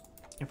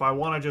 If I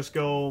want to just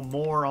go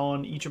more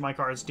on each of my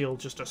cards, deal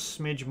just a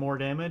smidge more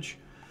damage,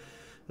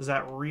 does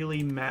that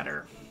really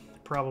matter?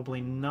 Probably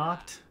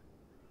not.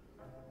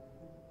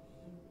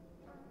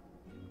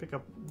 Pick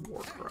up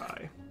War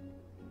Cry.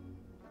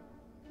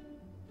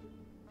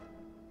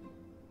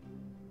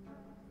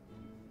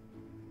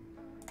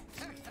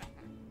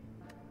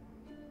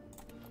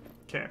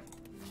 Okay.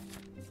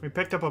 We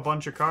picked up a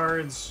bunch of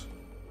cards.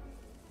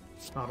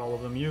 Not all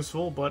of them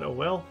useful, but oh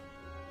well.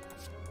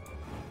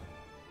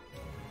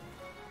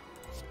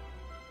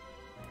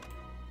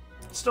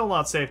 Still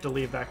not safe to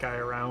leave that guy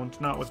around.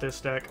 Not with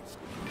this deck.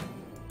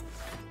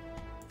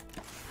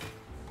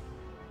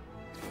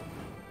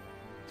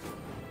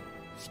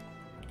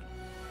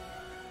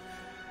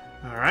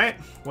 Alright,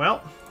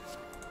 well.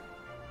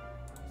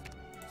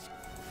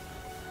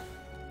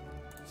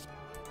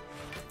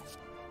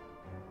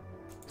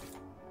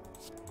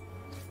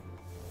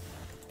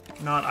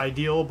 Not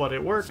ideal, but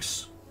it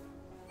works.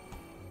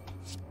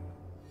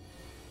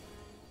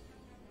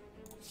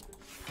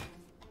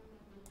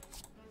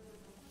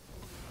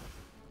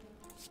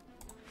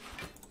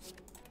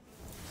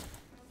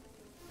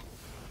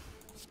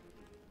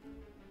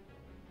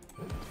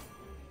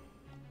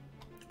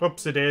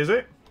 Whoopsie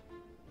daisy.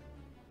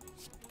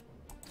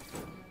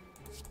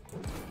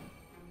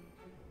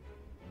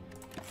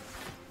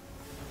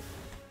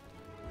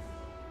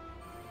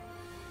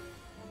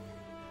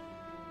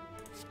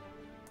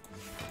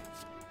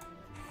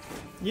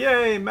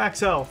 Yay, max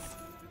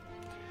health.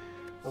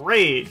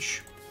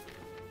 Rage.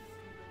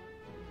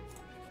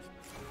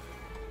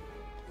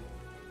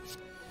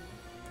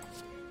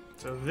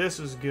 So this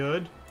is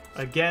good.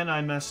 Again,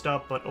 I messed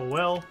up, but oh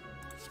well.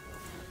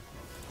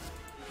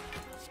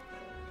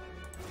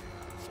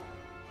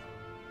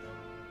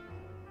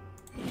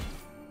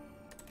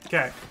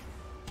 Okay.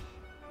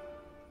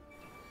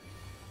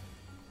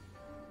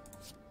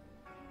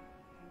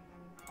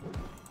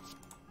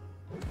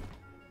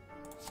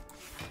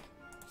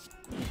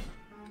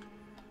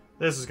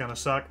 This is gonna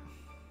suck.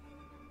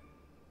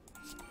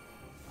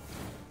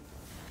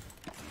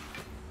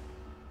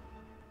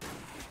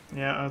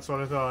 Yeah, that's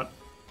what I thought.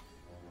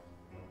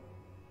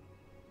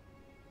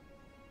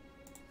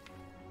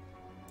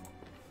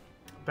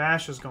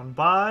 Bash has gone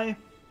by.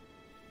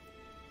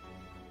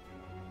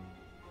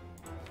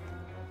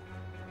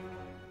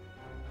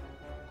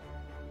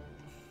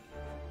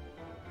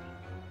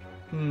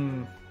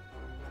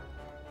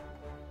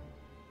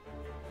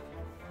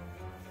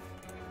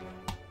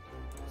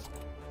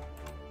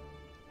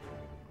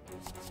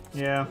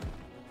 Yeah.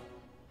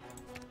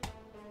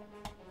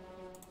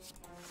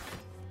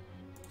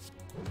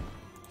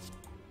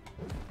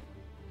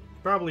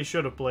 Probably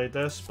should have played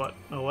this, but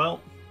oh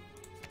well.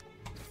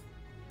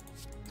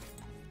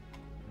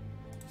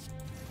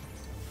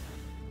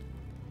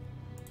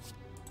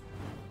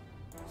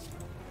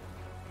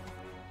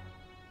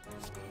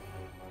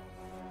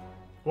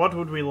 What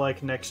would we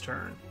like next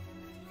turn?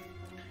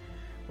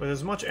 With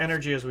as much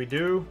energy as we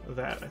do,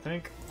 that, I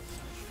think.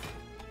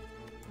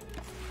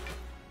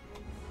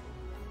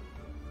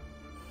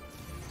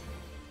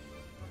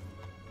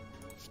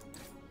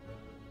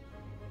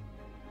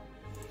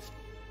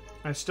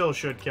 I still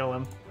should kill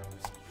him.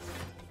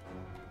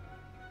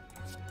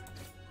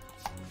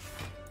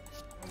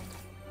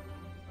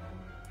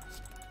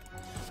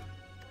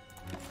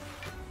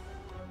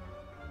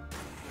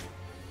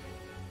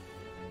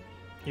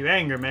 You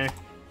anger me.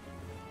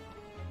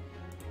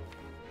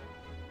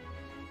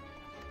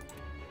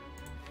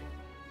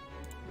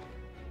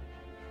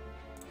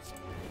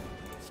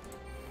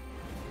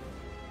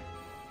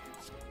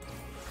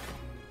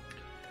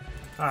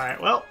 Alright,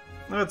 well,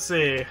 let's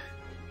see.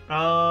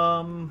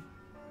 Let's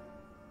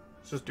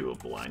just do a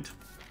blind.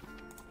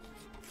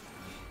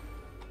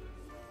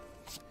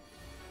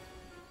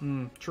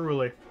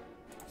 Truly.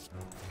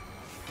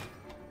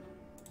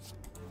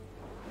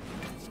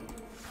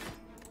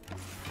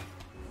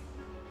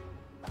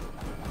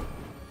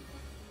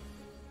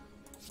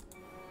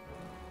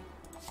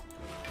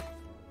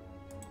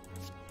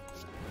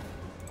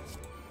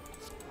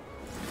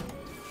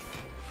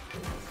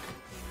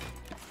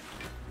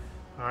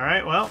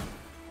 Alright, well.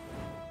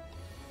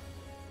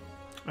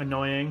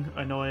 Annoying,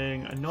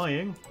 annoying,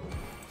 annoying.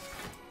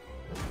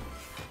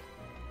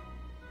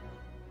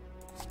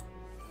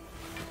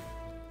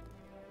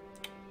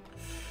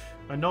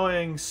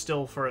 Annoying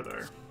still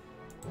further.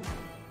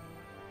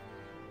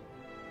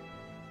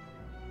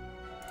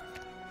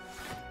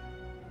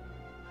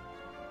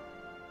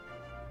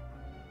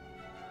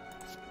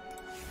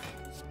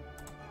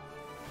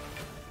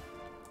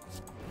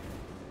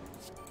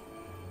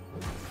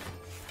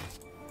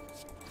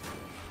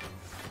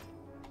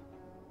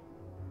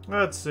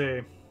 Let's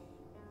see.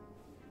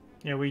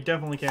 Yeah, we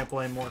definitely can't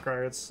play more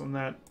cards than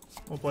that.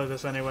 We'll play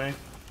this anyway.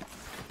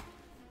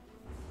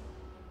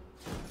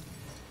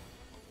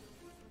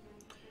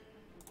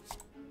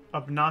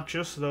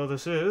 Obnoxious though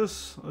this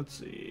is, let's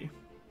see.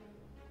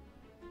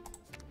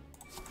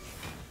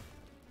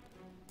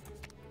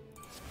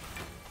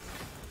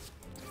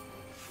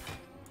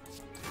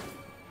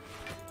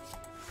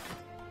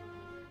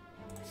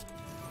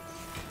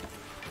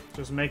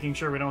 Just making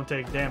sure we don't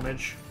take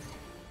damage.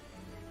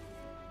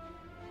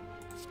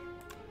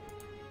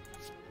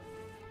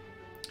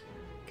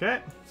 Okay.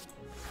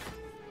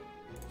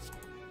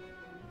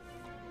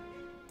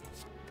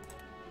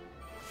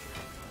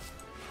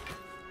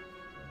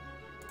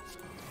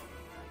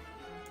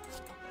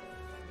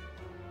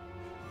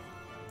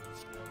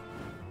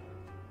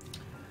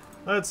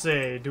 Let's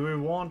see, do we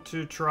want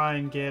to try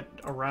and get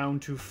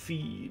around to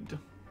feed?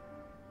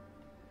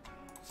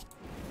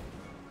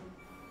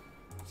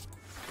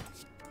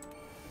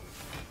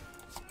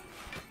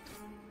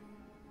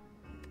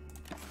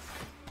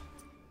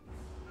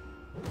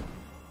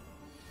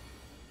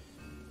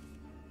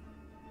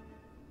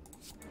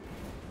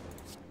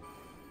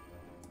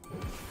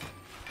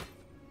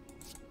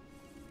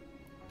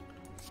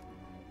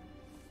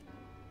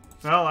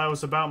 Well, that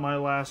was about my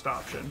last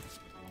option.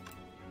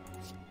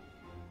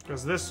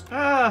 Because this...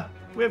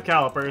 we have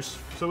calipers,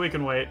 so we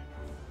can wait.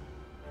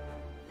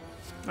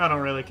 I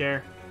don't really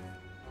care.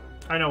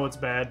 I know it's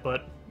bad,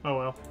 but oh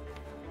well.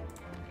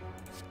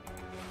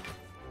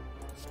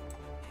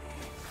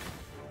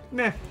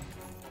 Meh.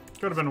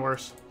 Could have been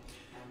worse.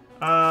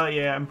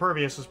 Yeah,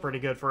 Impervious is pretty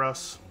good for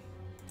us.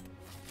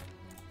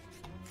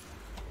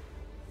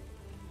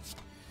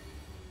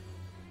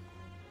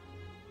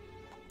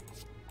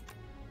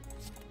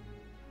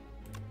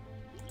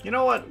 You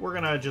know what? We're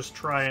gonna just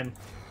try and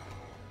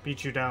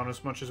beat you down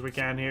as much as we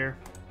can here.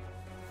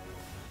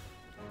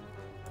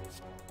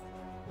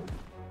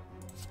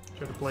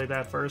 Should have played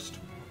that first.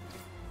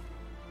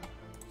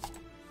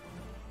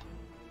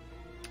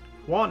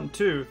 1,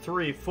 2,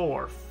 3,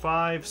 4,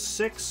 5,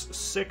 6.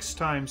 6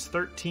 times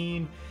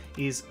 13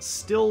 is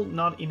still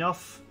not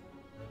enough.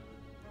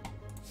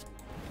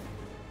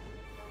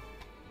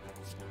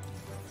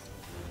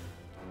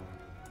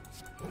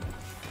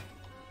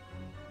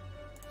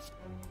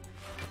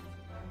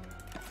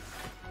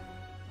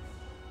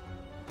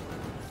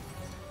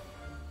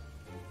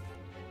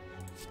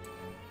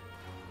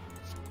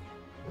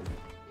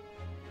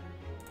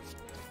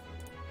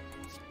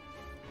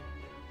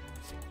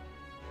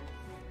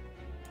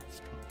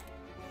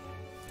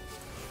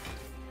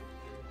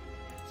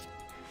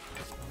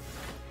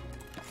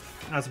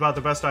 That's about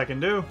the best I can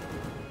do.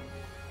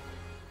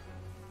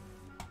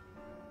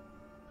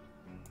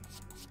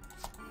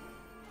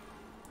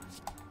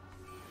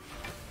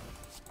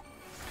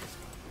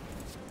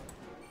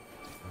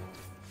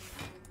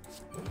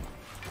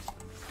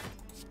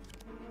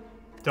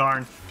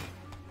 Darn.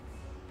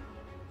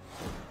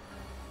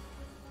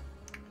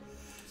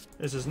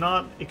 This is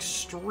not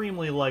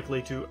extremely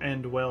likely to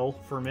end well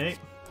for me.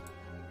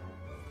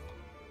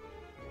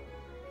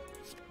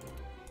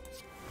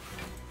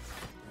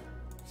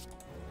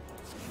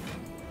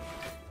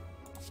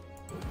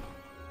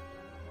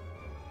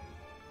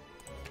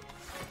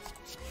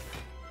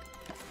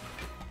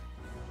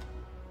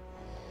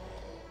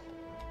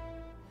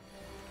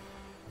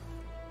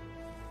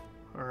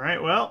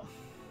 Alright, well.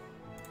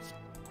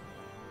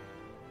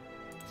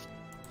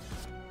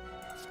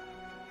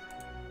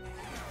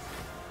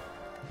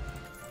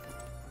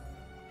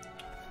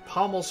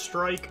 Pommel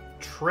Strike,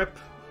 Trip.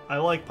 I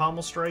like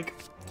Pommel Strike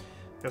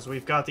because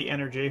we've got the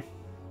energy.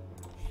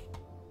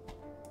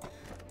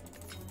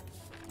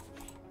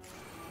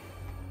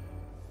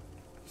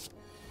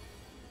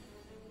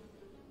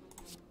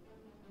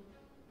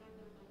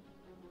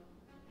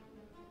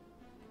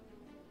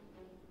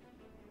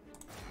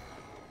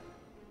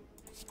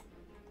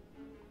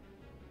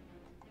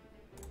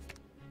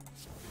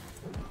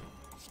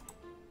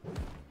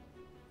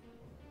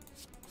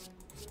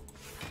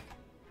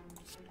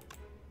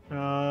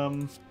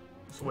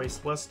 Let's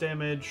waste less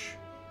damage.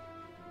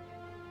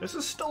 This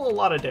is still a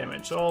lot of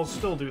damage, so I'll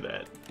still do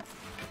that.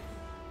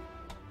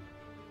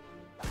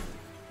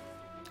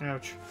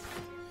 Ouch.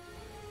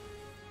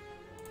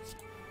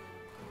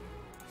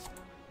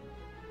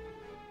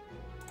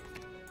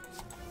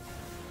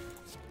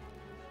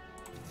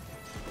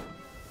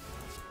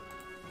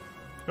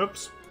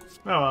 Oops.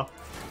 Oh well.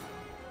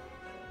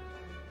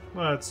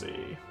 Let's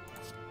see.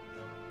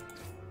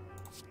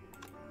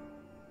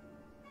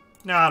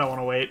 No, I don't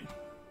want to wait.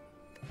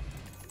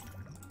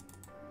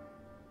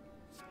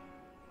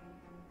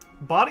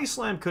 Body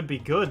Slam could be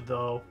good,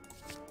 though.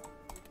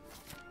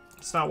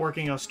 It's not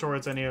working us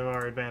towards any of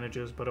our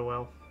advantages, but oh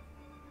well.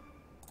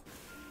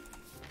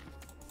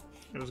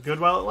 It was good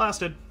while it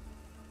lasted.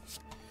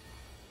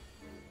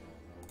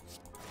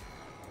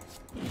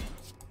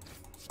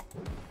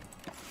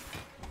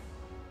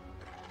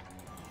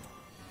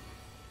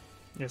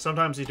 Yeah,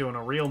 sometimes he's doing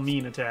a real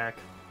mean attack.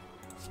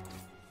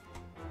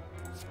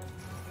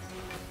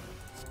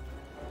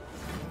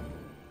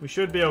 We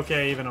should be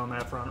okay even on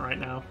that front right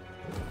now.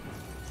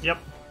 Yep.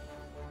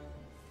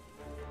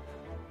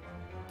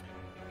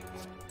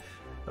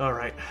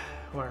 Alright,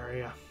 where are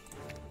you?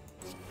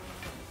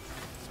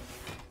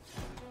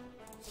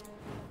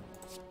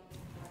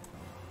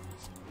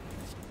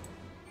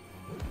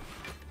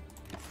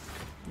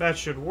 That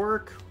should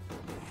work.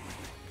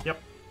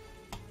 Yep.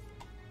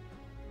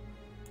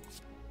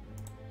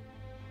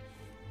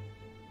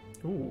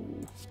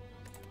 Ooh.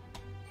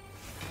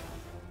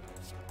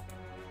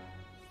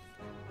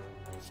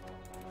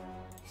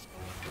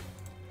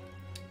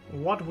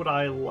 What would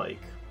I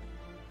like?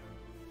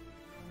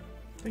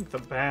 I think the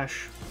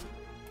bash.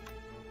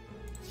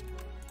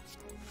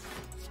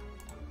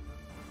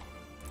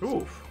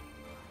 Oof.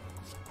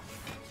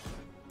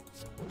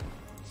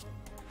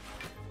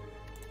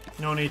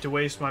 No need to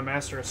waste my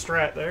Master of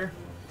Strat there.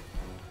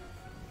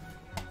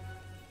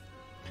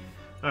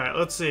 Alright,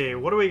 let's see.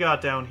 What do we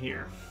got down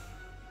here?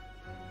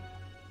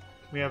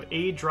 We have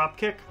a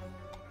dropkick,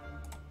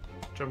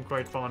 which I'm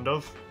quite fond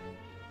of.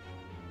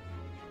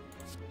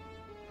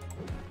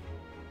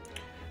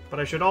 But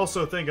I should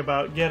also think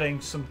about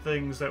getting some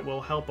things that will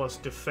help us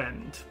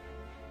defend.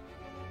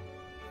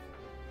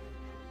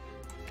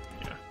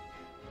 Yeah.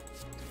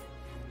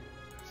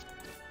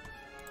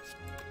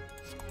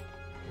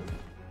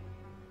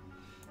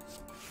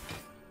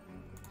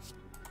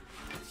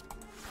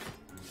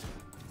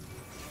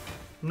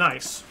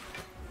 Nice.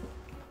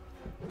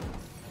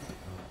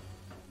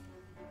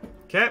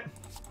 Okay.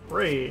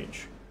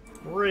 Rage.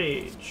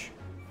 Rage.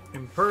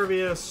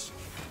 Impervious.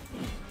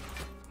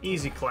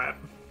 Easy clap.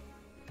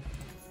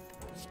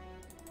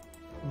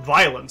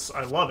 Violence.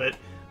 I love it.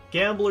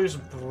 Gambler's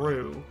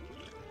Brew.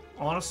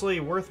 Honestly,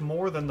 worth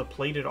more than the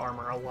plated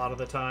armor a lot of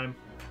the time.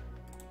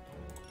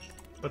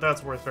 But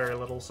that's worth very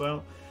little,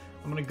 so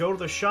I'm going to go to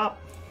the shop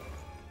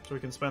so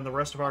we can spend the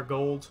rest of our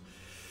gold.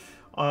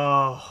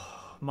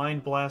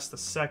 Mind Blast the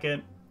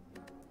second.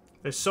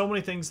 There's so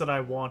many things that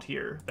I want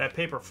here. That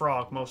Paper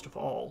Frog most of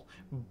all.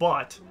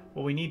 But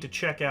what we need to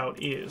check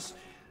out is,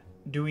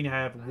 do we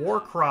have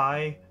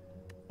Warcry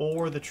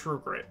or the True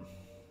Grit?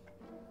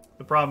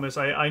 The problem is,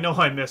 I know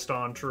I missed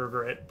on True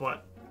Grit,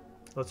 but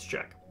let's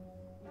check.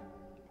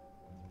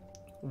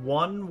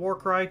 1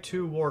 Warcry,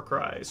 2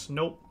 Warcries.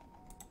 Nope.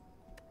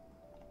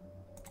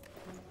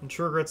 And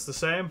True Grit's the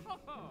same.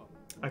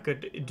 I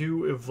could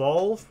do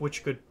Evolve,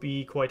 which could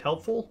be quite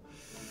helpful.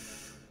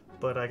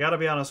 But I gotta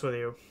be honest with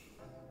you.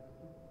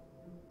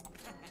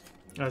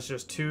 That's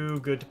just too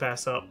good to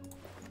pass up.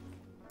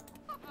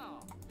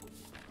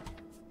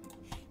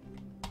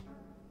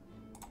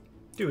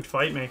 Dude,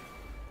 fight me.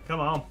 Come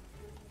on.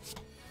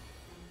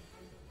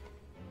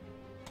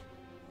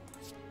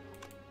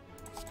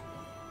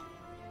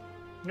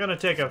 I'm gonna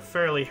take a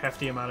fairly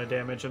hefty amount of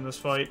damage in this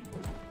fight.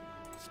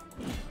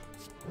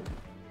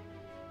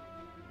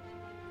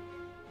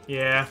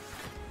 Yeah.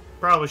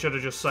 Probably should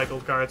have just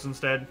cycled cards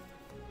instead.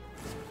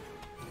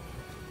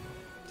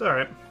 It's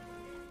alright.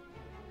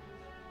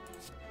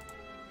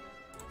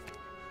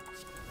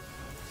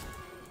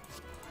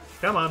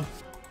 Come on.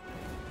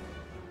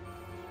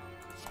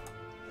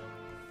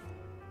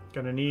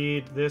 Gonna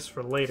need this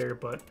for later,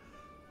 but...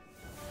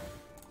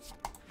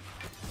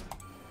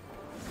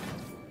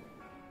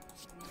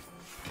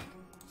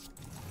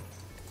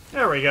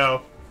 There we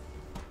go.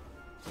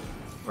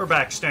 We're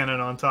back standing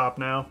on top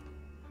now.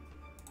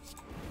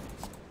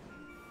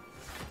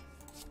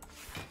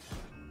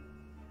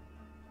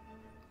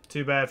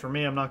 Too bad for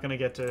me, I'm not gonna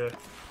get to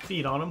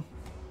feed on him.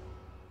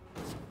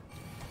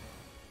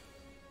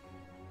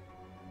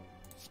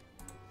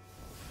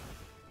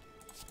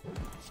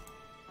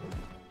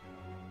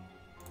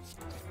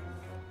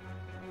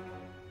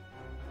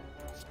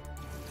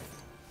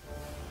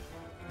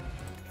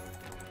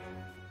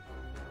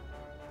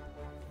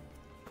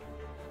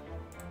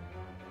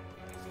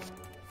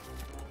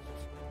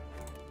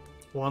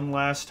 One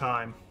last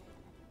time.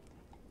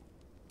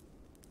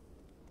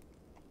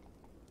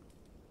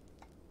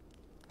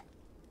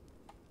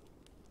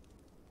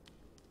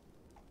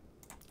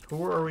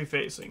 Who are we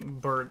facing?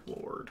 Bird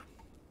Lord.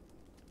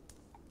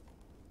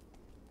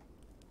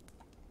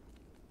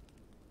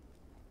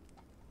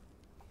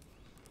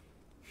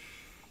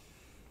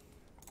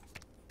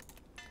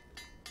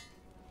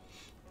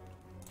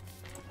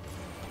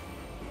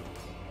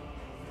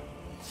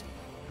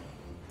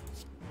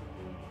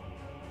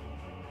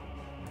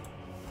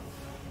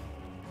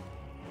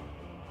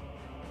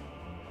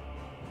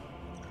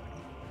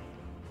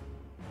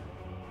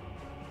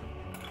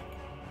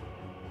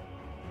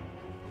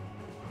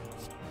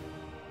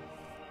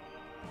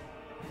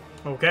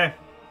 Okay.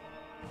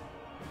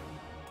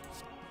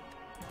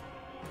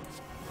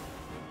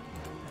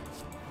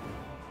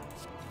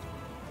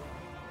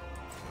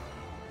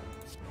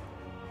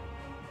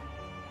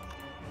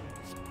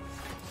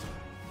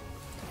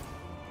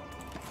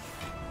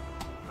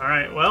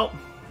 Alright, well.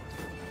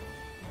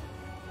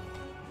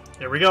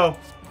 Here we go.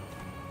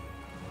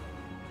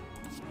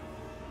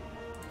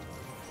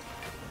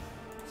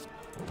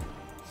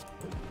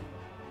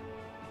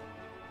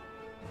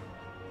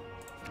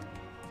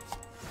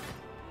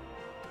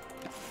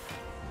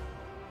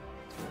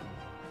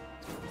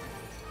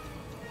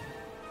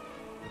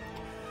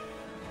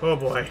 Oh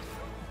boy.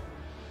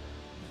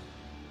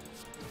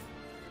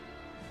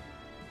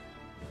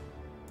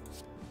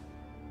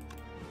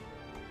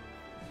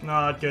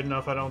 Not good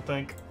enough, I don't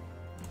think.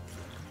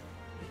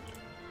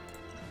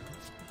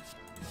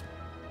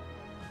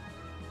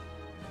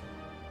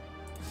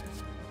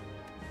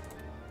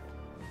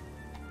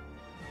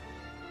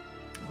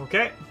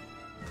 Okay.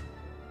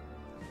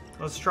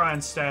 Let's try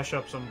and stash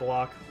up some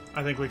block.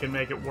 I think we can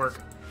make it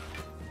work.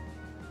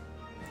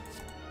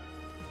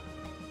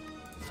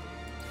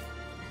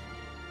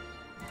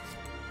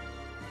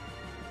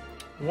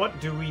 What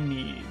do we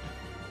need?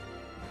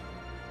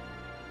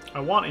 I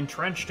want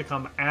Entrench to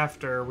come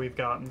after we've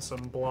gotten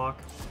some block.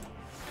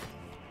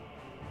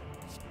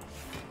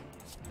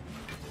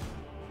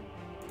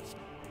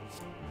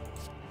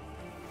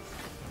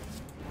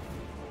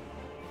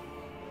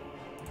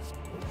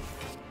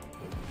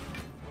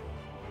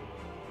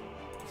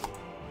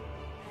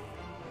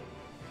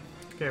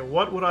 Okay,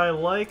 what would I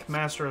like?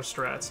 Master of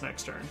Strats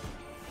next turn.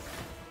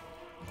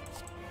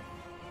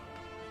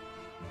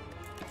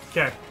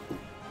 Okay.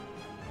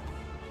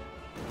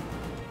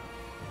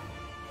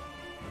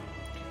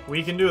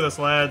 We can do this,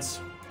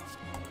 lads.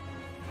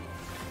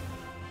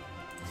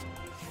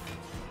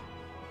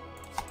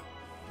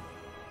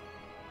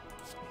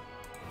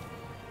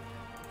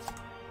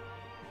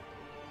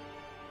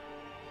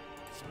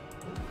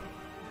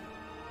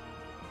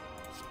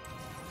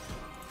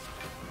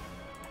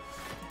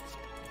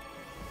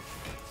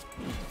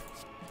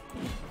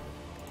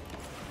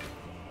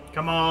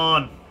 Come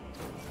on.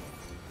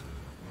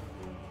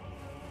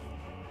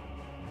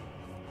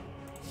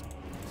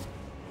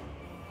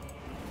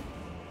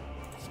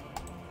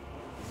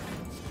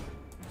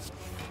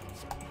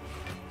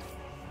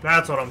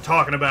 That's what I'm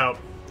talking about.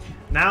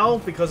 Now,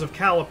 because of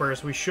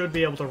Calipers, we should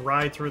be able to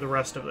ride through the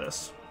rest of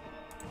this.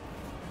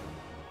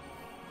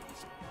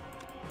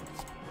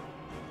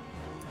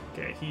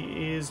 Okay,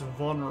 he is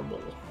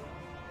vulnerable.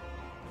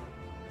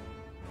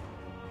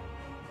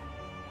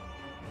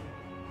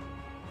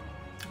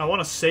 I want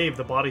to save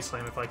the body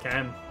slam if I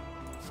can.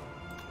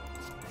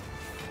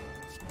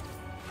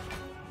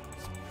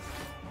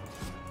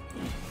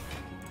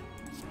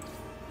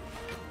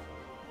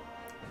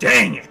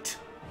 Dang it!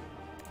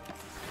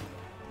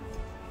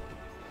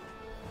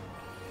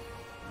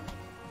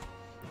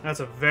 That's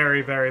a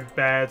very, very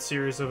bad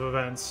series of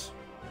events.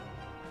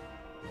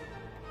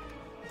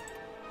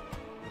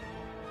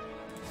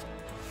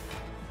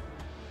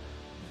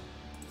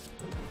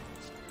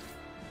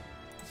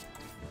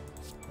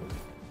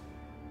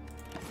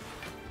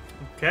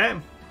 Okay.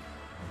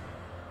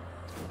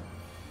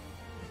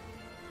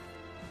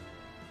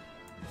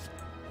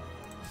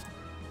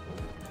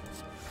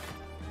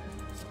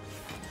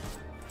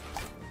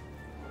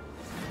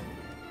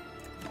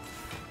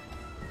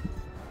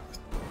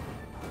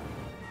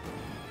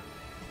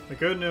 The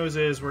good news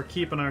is we're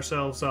keeping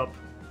ourselves up.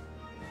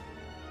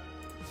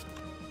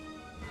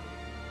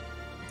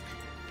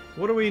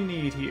 What do we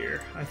need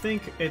here? I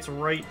think it's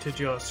right to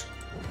just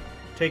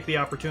take the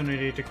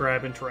opportunity to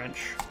grab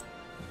Entrench.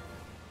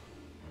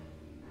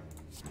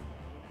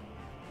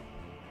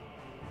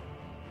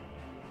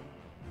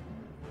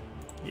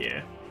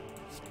 Yeah.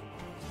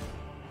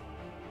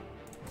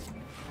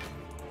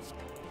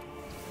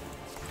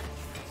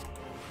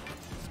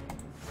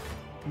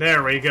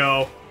 There we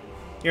go.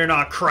 You're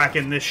not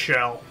cracking this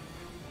shell.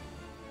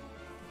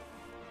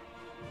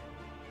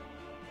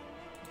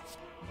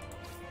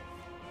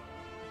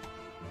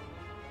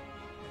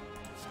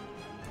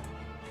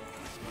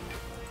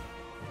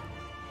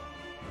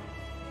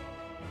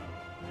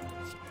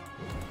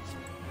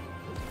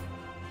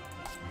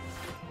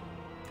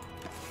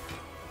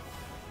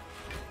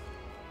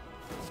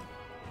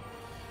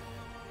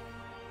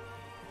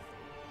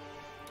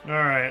 All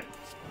right.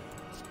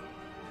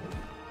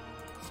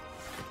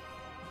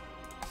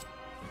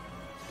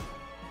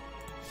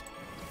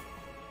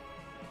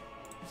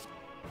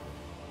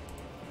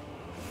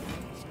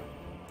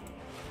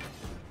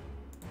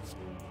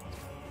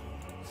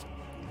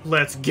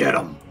 Let's get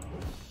him.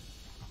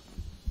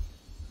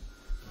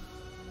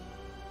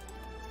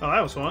 Oh,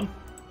 that was fun.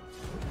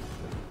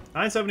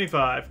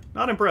 975.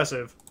 Not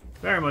impressive.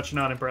 Very much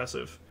not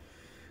impressive.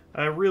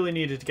 I really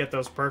needed to get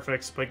those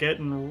perfects, but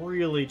getting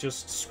really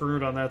just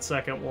screwed on that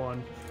second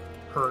one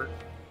hurt.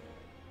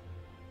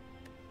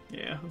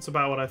 Yeah, that's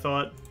about what I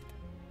thought.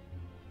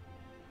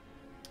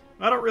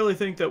 I don't really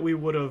think that we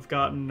would have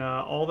gotten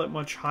all that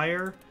much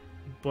higher,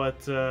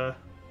 but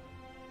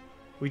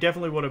we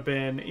definitely would have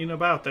been in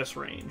about this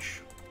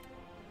range.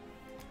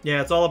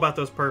 Yeah, it's all about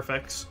those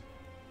perfects.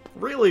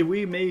 Really,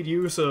 we made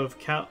use of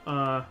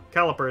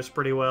Calipers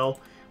pretty well,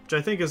 which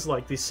I think is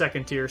like the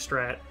second tier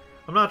strat.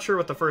 I'm not sure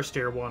what the first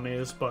tier one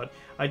is, but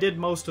I did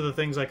most of the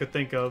things I could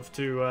think of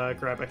to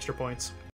grab extra points.